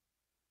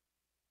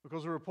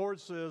 because the report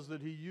says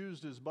that he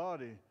used his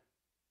body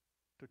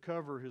to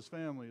cover his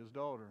family, his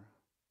daughter,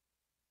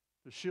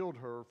 to shield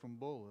her from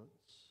bullets.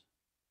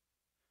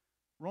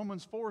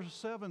 Romans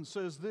 4:7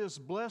 says this: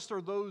 "Blessed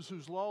are those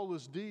whose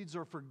lawless deeds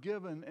are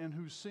forgiven and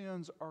whose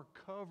sins are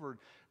covered."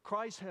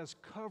 Christ has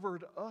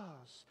covered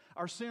us.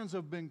 Our sins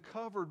have been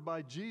covered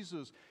by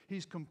Jesus.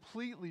 He's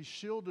completely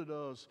shielded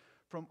us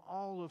from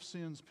all of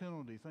sin's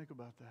penalty. Think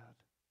about that.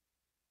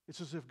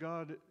 It's as if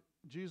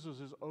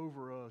Jesus is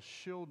over us,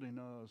 shielding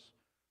us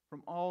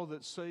from all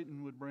that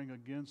Satan would bring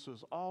against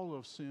us, all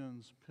of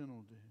sin's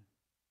penalty.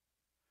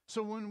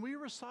 So when we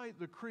recite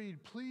the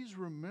creed, please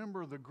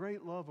remember the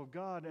great love of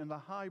God and the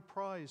high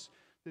price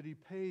that He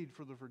paid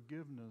for the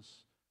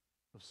forgiveness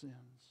of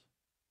sins.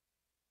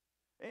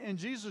 In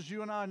Jesus,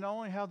 you and I not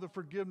only have the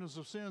forgiveness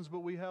of sins,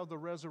 but we have the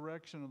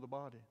resurrection of the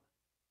body.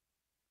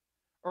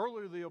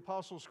 Earlier, the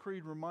Apostles'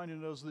 Creed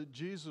reminded us that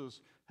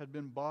Jesus had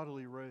been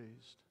bodily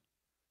raised.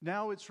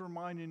 Now it's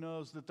reminding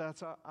us that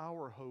that's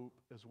our hope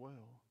as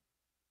well.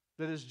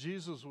 That as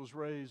Jesus was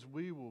raised,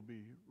 we will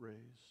be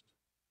raised.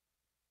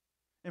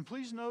 And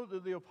please note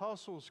that the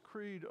Apostles'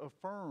 Creed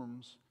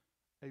affirms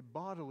a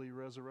bodily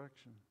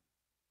resurrection.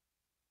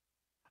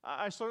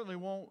 I certainly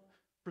won't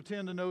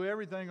pretend to know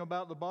everything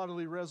about the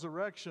bodily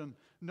resurrection.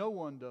 No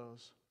one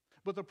does.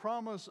 But the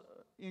promise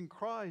in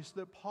Christ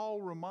that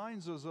Paul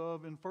reminds us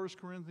of in 1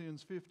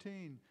 Corinthians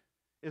 15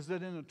 is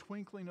that in a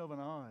twinkling of an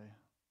eye,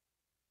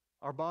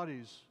 our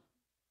bodies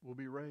will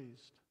be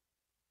raised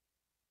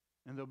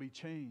and they'll be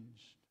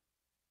changed.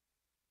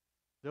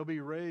 They'll be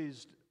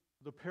raised.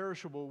 The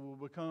perishable will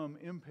become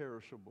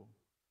imperishable.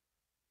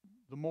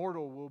 The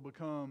mortal will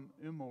become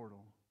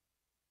immortal.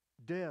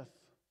 Death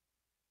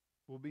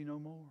will be no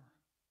more.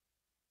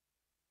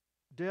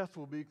 Death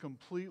will be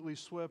completely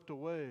swept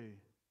away.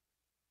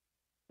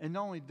 And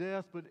not only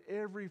death, but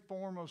every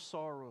form of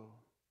sorrow,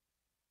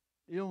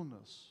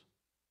 illness,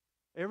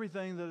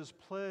 everything that has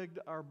plagued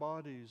our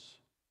bodies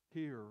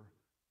here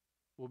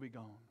will be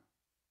gone.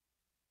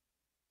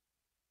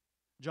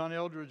 John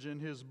Eldredge,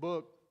 in his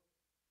book,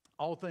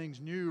 All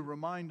Things New,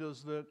 remind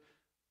us that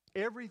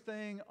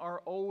everything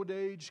our old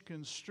age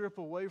can strip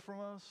away from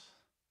us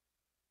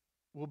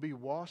will be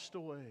washed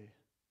away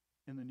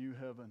in the new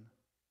heaven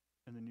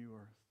and the new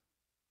earth.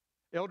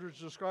 Eldredge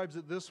describes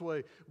it this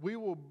way: we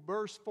will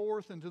burst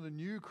forth into the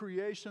new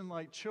creation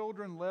like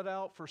children let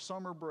out for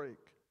summer break,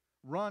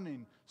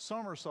 running,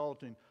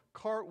 somersaulting,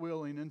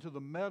 cartwheeling into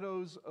the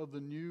meadows of the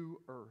new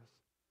earth.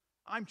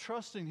 I'm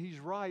trusting he's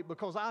right,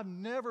 because I've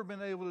never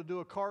been able to do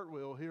a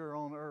cartwheel here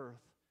on earth.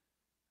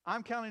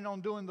 I'm counting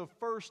on doing the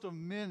first of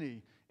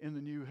many in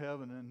the new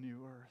heaven and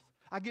new earth.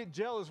 I get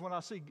jealous when I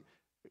see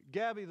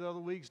Gabby the other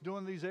week's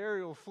doing these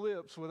aerial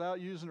flips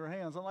without using her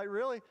hands. I'm like,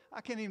 really?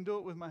 I can't even do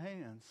it with my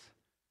hands.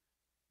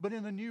 But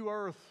in the new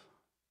earth,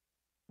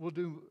 I'll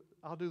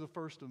do the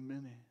first of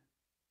many.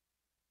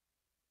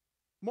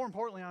 More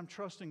importantly, I'm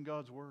trusting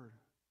God's word,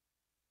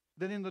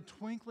 that in the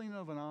twinkling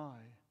of an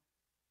eye,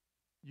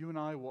 you and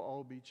I will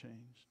all be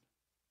changed.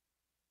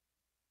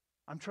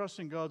 I'm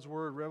trusting God's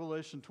word,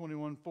 Revelation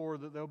 21:4,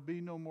 that there'll be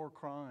no more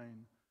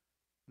crying,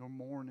 nor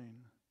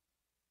mourning,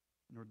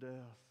 nor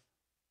death.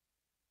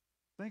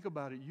 Think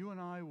about it. You and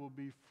I will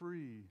be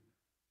free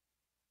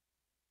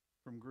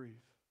from grief.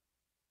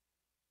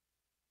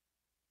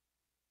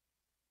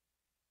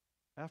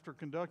 After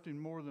conducting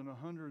more than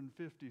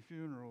 150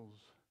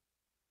 funerals,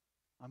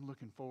 I'm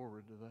looking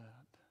forward to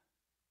that.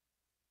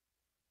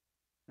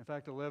 In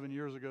fact, 11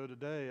 years ago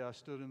today, I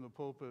stood in the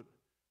pulpit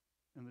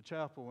in the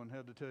chapel and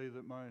had to tell you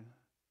that my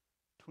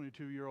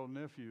 22-year-old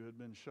nephew had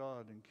been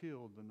shot and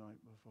killed the night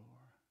before.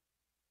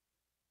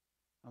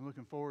 I'm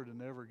looking forward to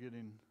never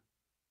getting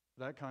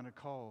that kind of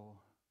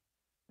call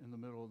in the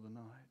middle of the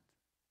night.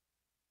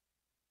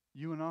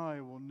 You and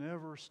I will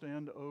never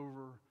stand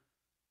over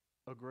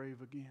a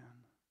grave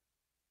again.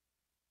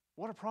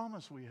 What a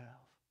promise we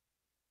have.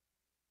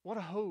 What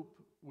a hope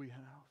we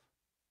have.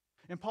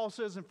 And Paul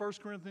says in 1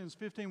 Corinthians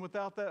 15,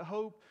 without that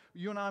hope,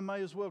 you and I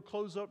may as well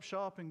close up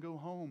shop and go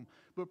home.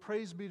 But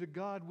praise be to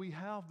God, we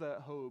have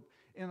that hope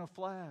in a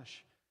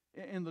flash,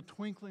 in the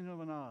twinkling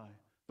of an eye.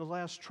 The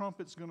last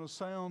trumpet's going to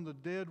sound, the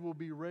dead will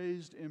be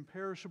raised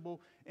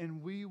imperishable,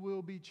 and we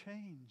will be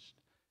changed.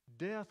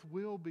 Death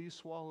will be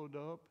swallowed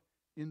up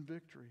in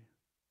victory,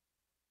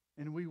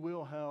 and we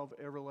will have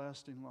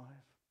everlasting life.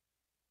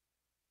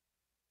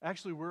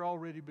 Actually, we're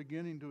already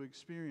beginning to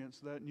experience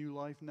that new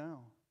life now.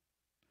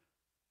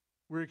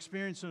 We're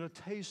experiencing a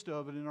taste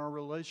of it in our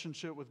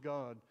relationship with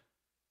God.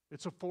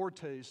 It's a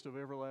foretaste of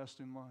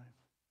everlasting life.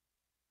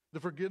 The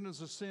forgiveness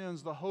of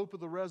sins, the hope of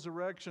the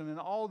resurrection, and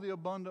all the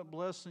abundant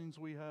blessings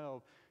we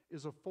have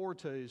is a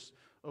foretaste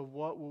of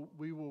what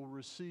we will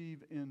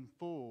receive in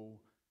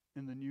full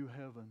in the new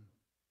heaven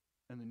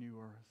and the new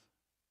earth.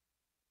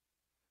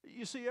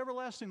 You see,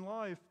 everlasting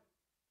life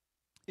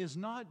is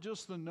not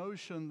just the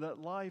notion that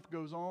life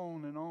goes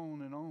on and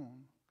on and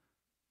on.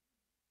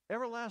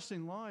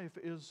 Everlasting life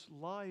is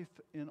life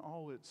in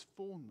all its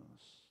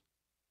fullness.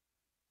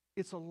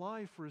 It's a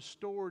life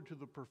restored to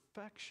the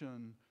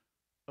perfection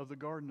of the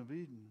Garden of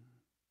Eden.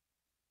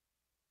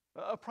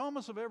 A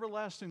promise of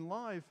everlasting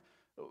life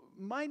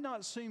might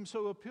not seem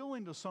so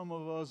appealing to some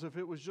of us if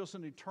it was just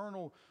an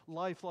eternal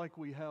life like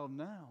we have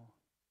now.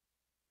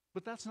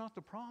 But that's not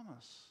the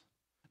promise.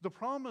 The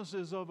promise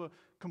is of a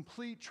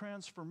complete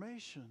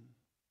transformation,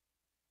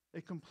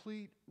 a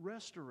complete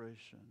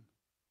restoration,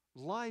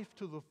 life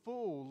to the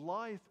full,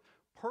 life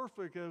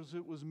perfect as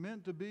it was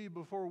meant to be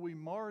before we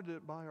marred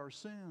it by our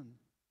sin.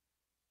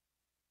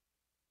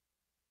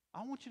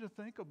 I want you to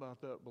think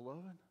about that,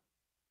 beloved.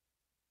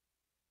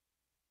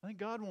 I think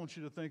God wants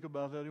you to think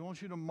about that. He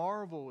wants you to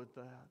marvel at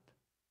that.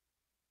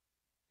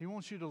 He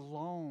wants you to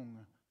long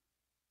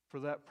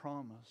for that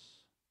promise.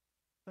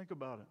 Think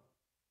about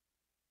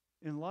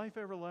it. In life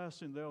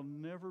everlasting, there'll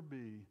never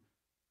be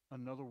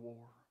another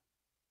war.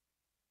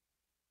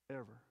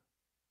 Ever.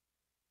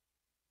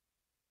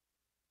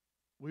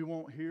 We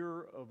won't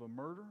hear of a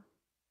murder.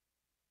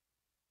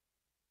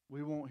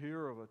 We won't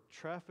hear of a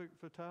traffic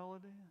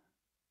fatality.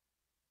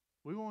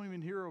 We won't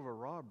even hear of a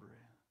robbery.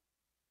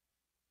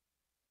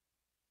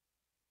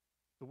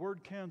 The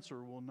word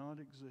cancer will not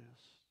exist.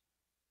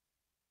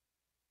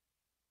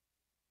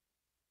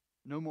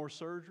 No more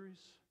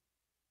surgeries.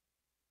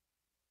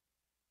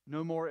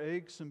 No more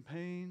aches and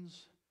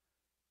pains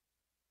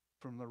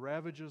from the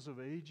ravages of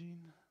aging.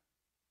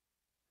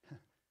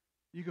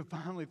 You can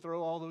finally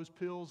throw all those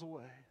pills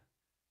away.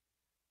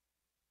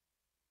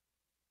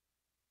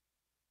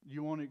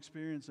 You want to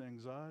experience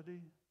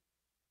anxiety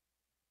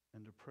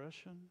and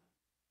depression?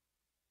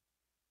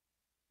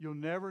 You'll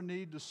never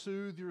need to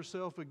soothe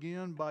yourself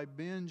again by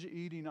binge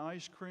eating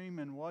ice cream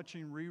and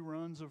watching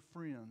reruns of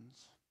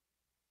Friends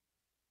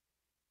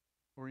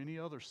or any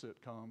other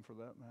sitcom for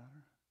that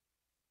matter.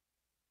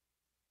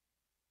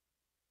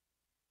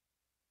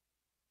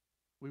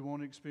 We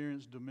won't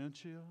experience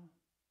dementia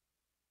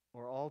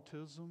or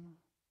autism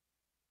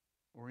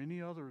or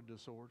any other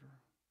disorder.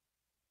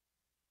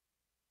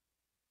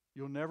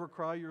 You'll never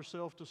cry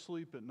yourself to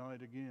sleep at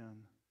night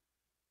again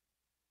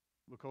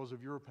because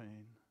of your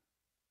pain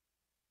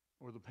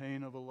or the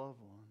pain of a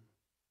loved one.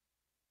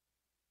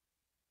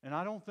 And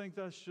I don't think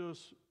that's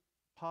just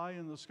pie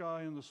in the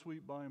sky and the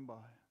sweet by and by.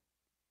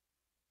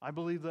 I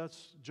believe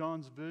that's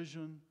John's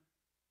vision.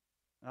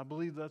 I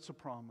believe that's a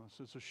promise.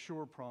 It's a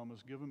sure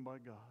promise given by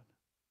God.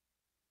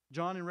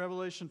 John in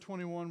Revelation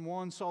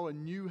 21:1 saw a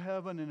new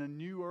heaven and a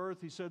new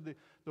earth. He said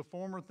the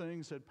former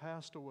things had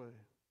passed away.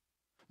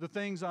 The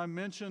things I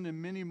mentioned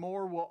and many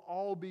more will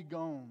all be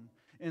gone,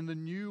 and the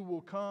new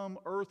will come.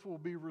 Earth will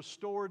be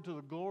restored to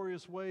the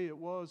glorious way it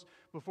was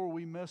before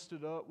we messed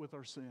it up with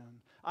our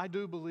sin. I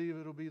do believe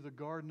it'll be the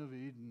Garden of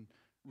Eden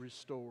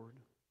restored.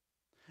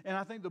 And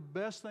I think the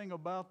best thing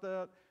about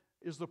that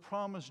is the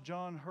promise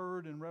John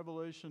heard in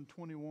Revelation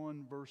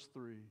 21, verse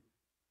 3.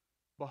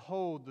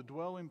 Behold, the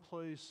dwelling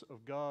place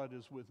of God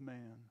is with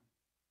man,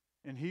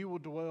 and he will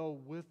dwell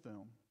with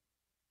them,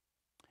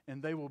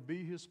 and they will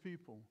be his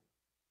people,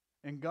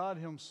 and God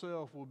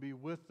himself will be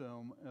with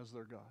them as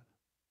their God.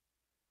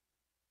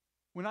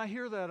 When I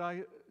hear that,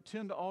 I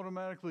tend to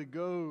automatically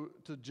go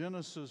to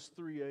Genesis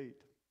 3:8,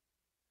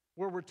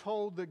 where we're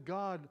told that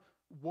God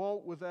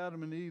walked with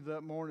Adam and Eve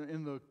that morning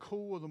in the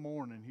cool of the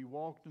morning. He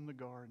walked in the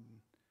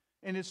garden.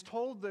 And it's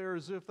told there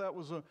as if that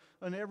was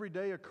an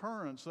everyday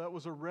occurrence. That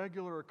was a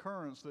regular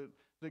occurrence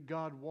that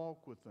God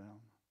walked with them.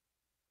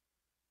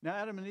 Now,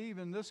 Adam and Eve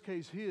in this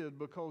case hid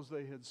because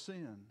they had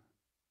sinned.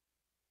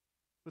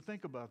 But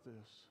think about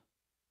this.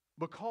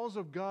 Because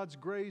of God's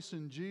grace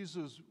in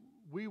Jesus,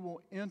 we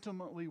will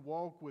intimately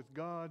walk with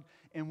God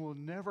and will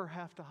never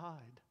have to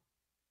hide.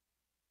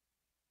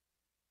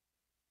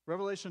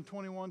 Revelation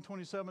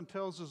 21:27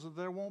 tells us that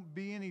there won't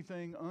be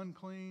anything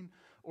unclean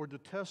or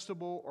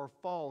detestable or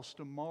false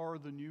to mar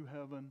the new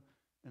heaven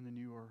and the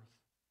new earth.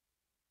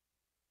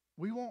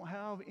 We won't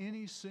have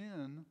any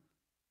sin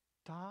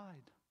to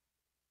hide.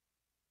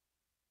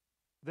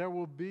 There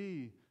will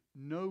be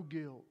no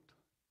guilt,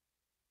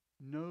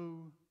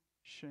 no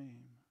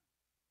shame.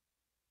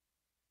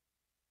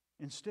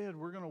 Instead,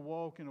 we're going to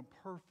walk in a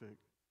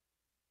perfect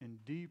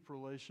and deep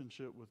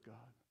relationship with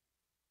God.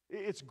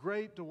 It's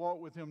great to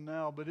walk with Him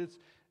now, but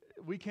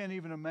we can't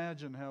even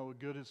imagine how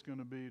good it's going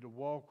to be to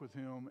walk with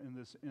Him in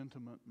this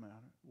intimate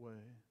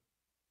way.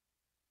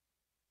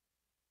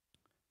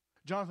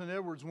 Jonathan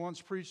Edwards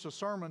once preached a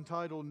sermon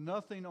titled,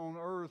 "Nothing on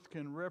Earth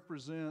Can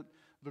Represent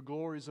the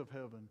Glories of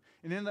Heaven."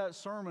 And in that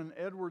sermon,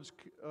 Edwards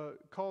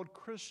called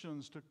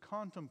Christians to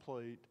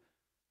contemplate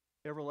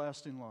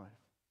everlasting life.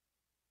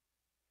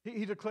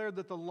 He declared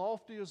that the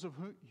loftiest of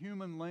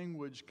human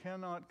language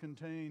cannot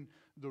contain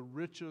the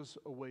riches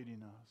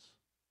awaiting us.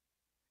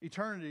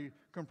 Eternity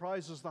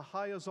comprises the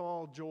highest of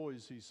all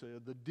joys, he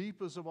said, the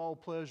deepest of all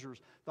pleasures,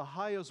 the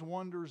highest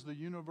wonders the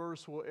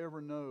universe will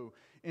ever know.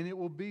 And it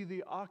will be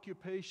the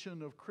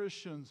occupation of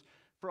Christians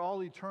for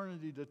all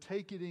eternity to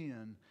take it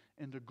in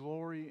and to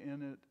glory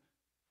in it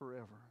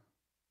forever.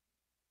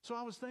 So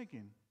I was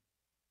thinking,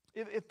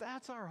 if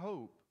that's our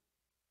hope,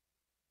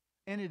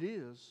 and it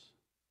is,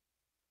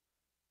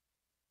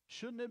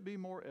 shouldn't it be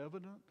more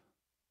evident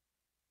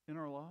in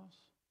our lives?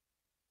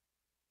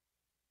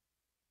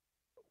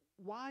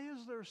 Why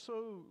is there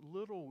so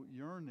little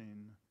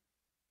yearning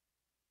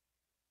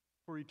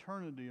for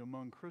eternity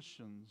among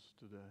Christians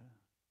today?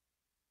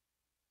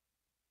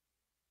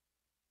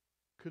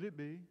 Could it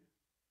be?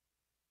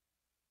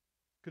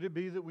 Could it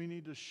be that we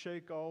need to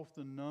shake off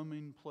the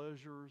numbing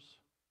pleasures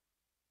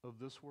of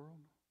this world?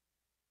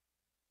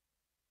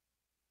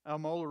 Al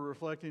Mohler,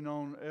 reflecting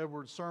on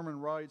Edwards' sermon,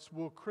 writes,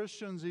 "Will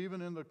Christians,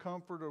 even in the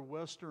comfort of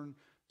Western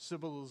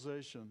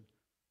civilization,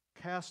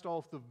 cast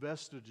off the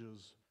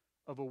vestiges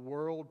of a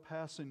world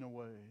passing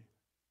away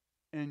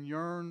and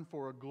yearn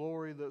for a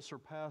glory that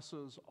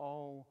surpasses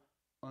all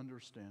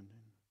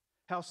understanding?"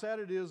 How sad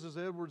it is, as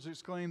Edwards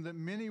exclaimed, that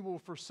many will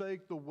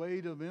forsake the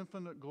weight of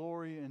infinite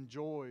glory and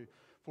joy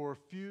for a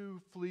few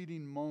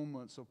fleeting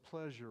moments of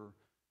pleasure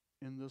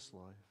in this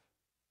life.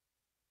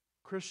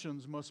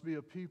 Christians must be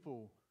a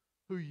people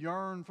who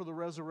yearn for the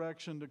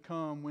resurrection to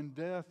come when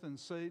death and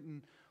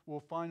Satan will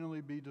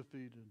finally be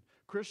defeated.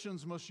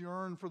 Christians must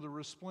yearn for the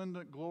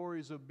resplendent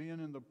glories of being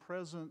in the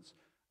presence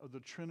of the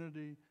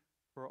Trinity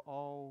for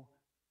all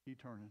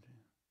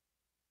eternity.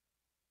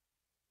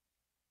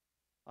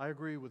 I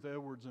agree with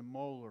Edwards and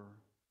Mohler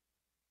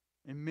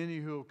and many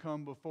who have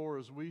come before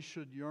us. We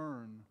should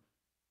yearn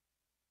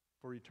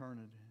for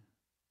eternity.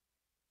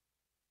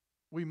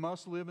 We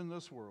must live in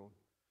this world.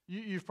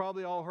 You've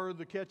probably all heard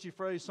the catchy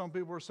phrase, some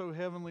people are so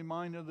heavenly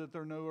minded that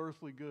they're no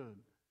earthly good.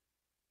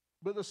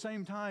 But at the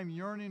same time,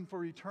 yearning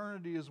for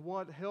eternity is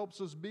what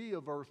helps us be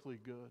of earthly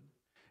good.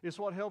 It's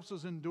what helps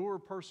us endure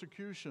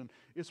persecution.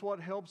 It's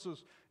what helps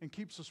us and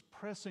keeps us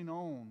pressing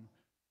on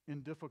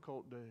in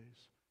difficult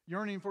days.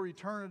 Yearning for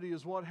eternity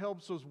is what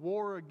helps us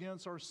war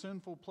against our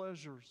sinful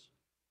pleasures.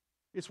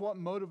 It's what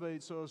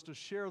motivates us to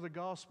share the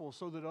gospel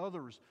so that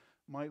others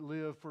might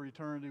live for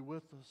eternity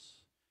with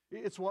us.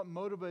 It's what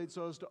motivates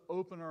us to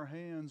open our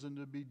hands and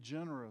to be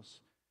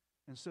generous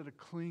instead of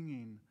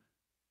clinging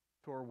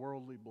to our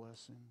worldly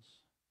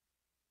blessings.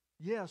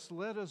 Yes,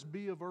 let us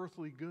be of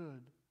earthly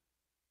good,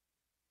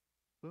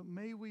 but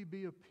may we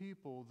be a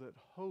people that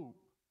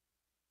hope,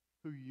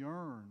 who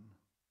yearn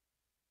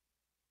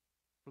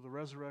for the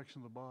resurrection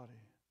of the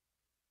body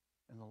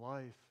and the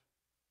life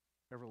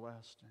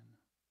everlasting.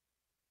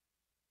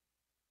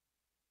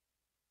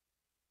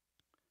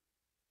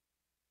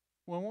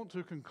 Well, I want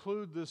to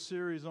conclude this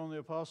series on the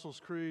Apostles'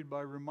 Creed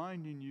by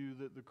reminding you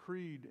that the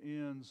creed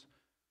ends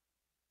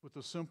with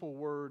the simple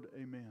word,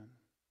 amen.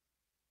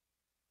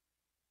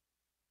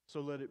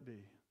 So let it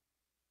be.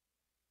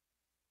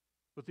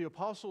 But the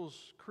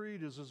Apostles'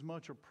 Creed is as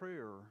much a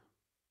prayer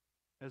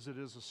as it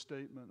is a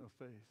statement of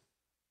faith.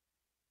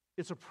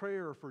 It's a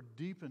prayer for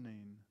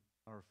deepening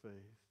our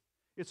faith.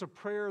 It's a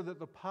prayer that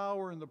the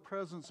power and the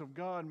presence of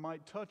God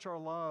might touch our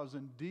lives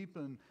and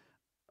deepen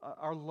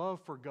our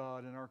love for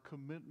God and our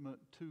commitment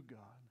to God.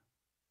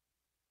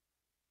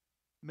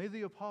 May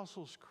the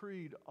Apostles'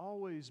 Creed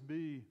always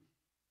be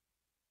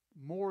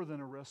more than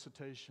a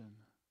recitation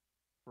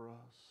for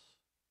us.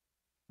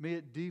 May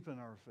it deepen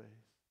our faith.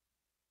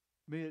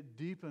 May it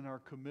deepen our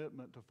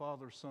commitment to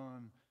Father,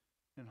 Son,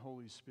 and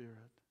Holy Spirit.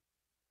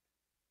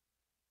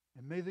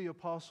 And may the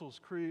Apostles'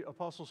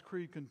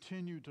 Creed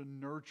continue to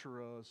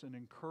nurture us and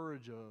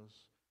encourage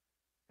us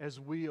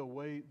as we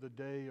await the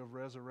day of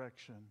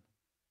resurrection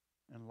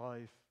and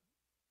life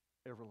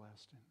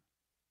everlasting.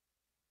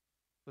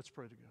 Let's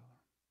pray together.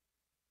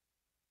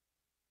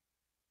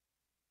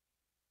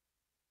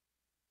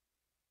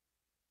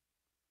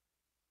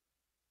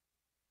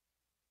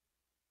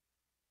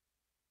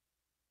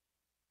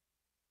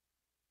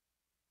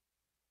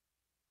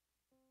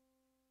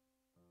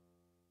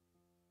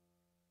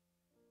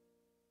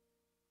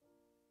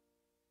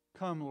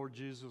 Come, Lord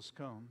Jesus,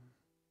 come.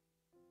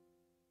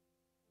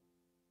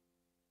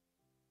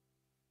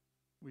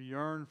 We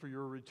yearn for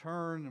your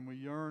return, and we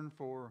yearn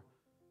for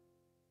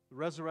the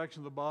resurrection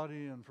of the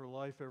body and for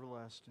life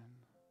everlasting.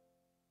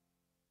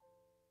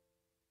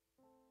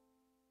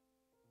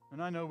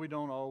 And I know we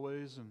don't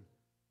always, and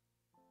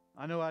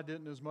I know I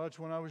didn't as much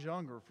when I was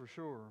younger, for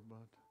sure, but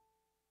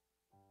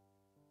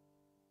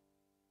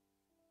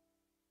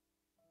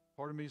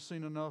part of me's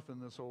seen enough in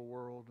this old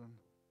world, and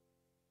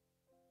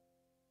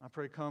I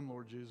pray, come,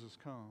 Lord Jesus,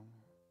 come.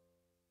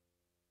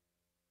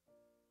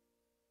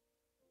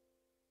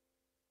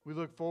 We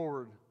look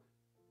forward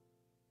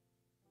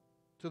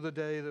to the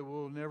day that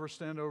we'll never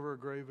stand over a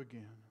grave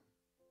again.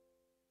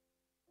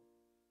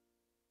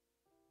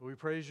 But we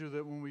praise you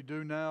that when we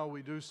do now,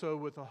 we do so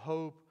with the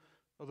hope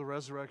of the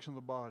resurrection of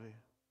the body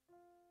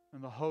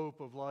and the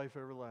hope of life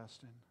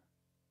everlasting.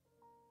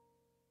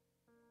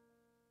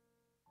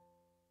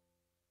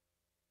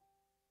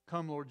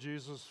 Come, Lord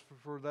Jesus,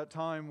 for that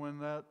time when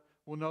that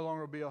will no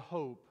longer be a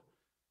hope,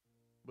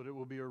 but it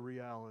will be a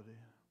reality.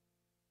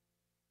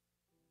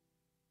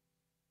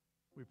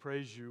 We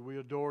praise you. We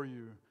adore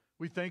you.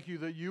 We thank you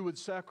that you would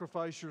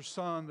sacrifice your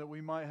Son that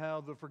we might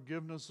have the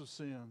forgiveness of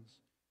sins.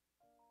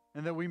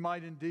 and that we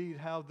might indeed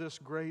have this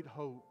great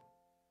hope.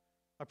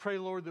 I pray,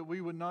 Lord, that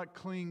we would not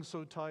cling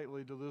so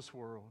tightly to this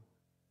world,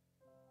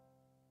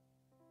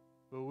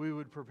 but we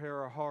would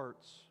prepare our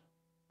hearts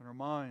and our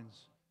minds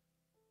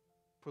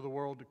for the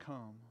world to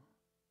come.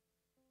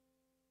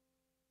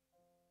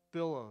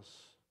 Fill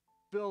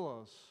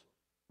us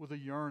with a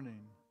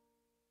yearning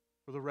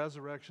for the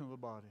resurrection of the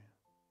body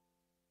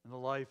and the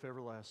life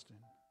everlasting.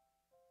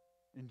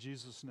 In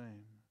Jesus'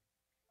 name,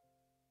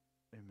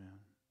 amen.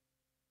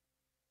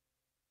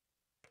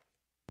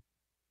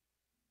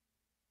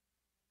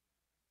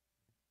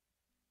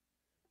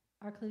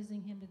 Our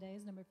closing hymn today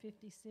is number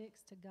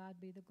 56, To God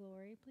Be the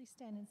Glory. Please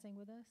stand and sing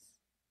with us.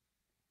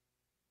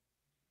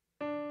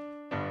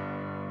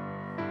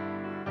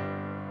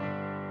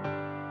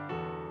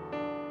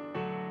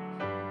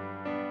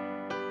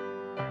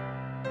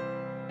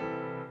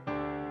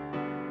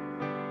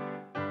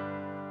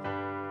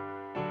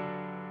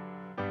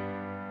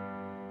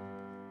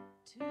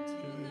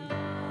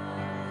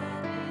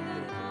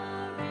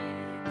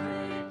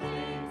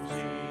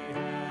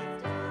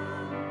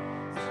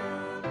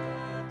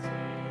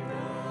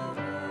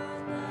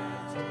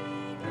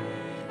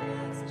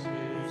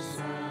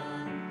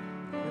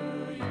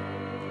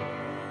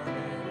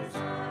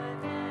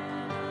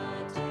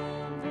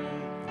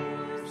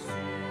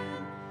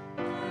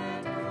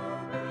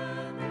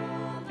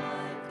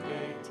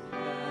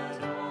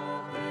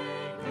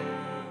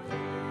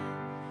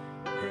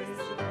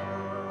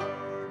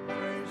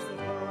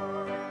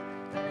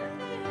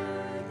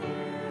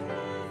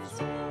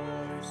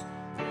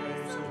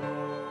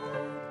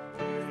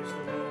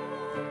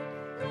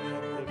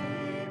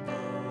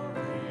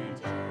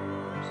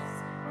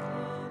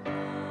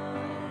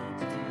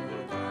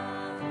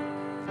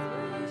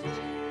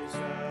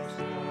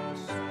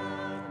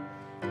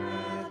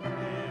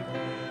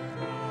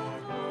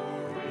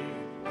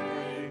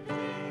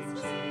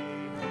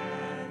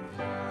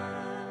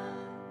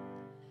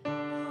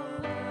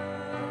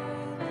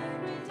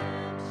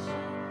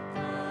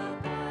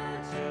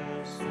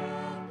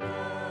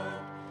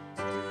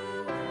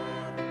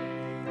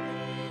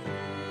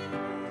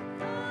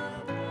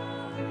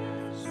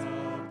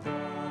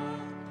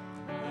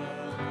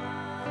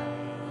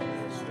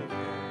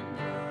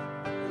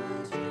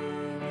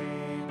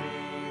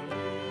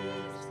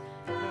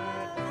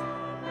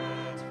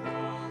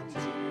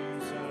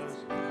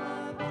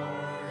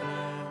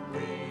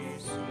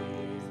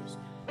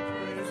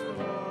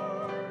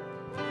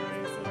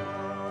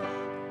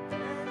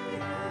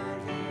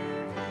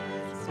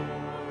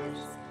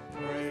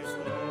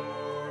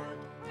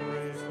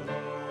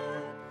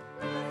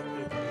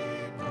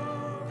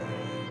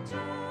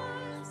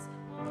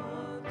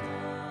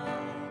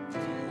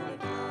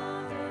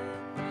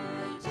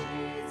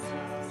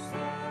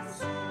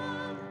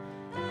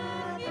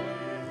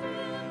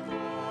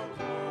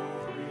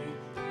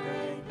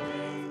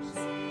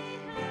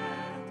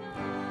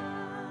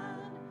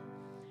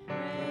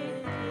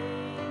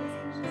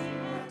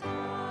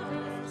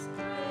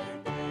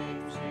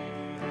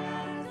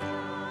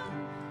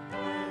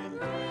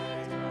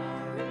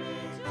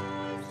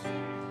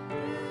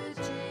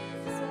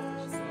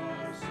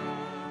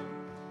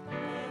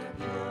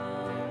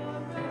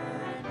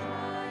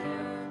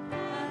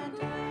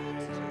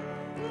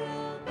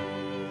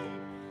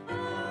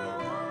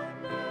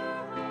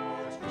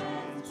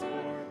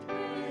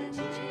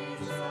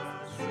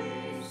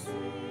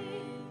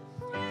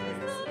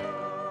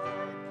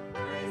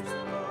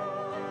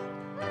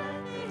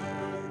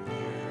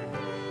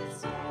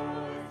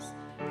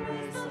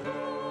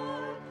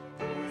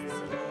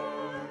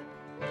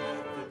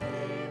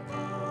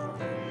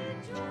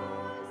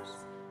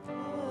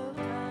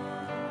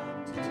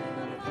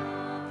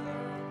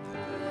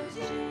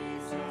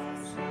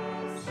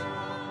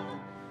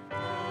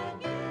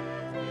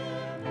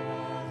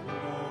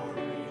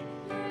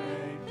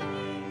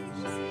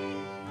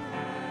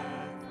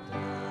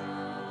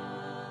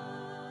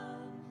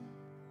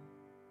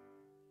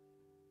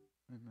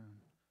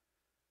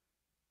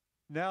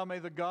 Now may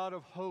the God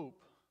of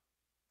hope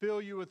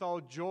fill you with all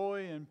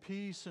joy and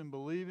peace in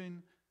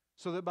believing,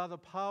 so that by the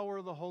power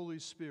of the Holy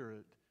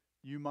Spirit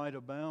you might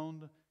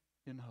abound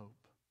in hope.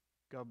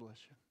 God bless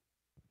you.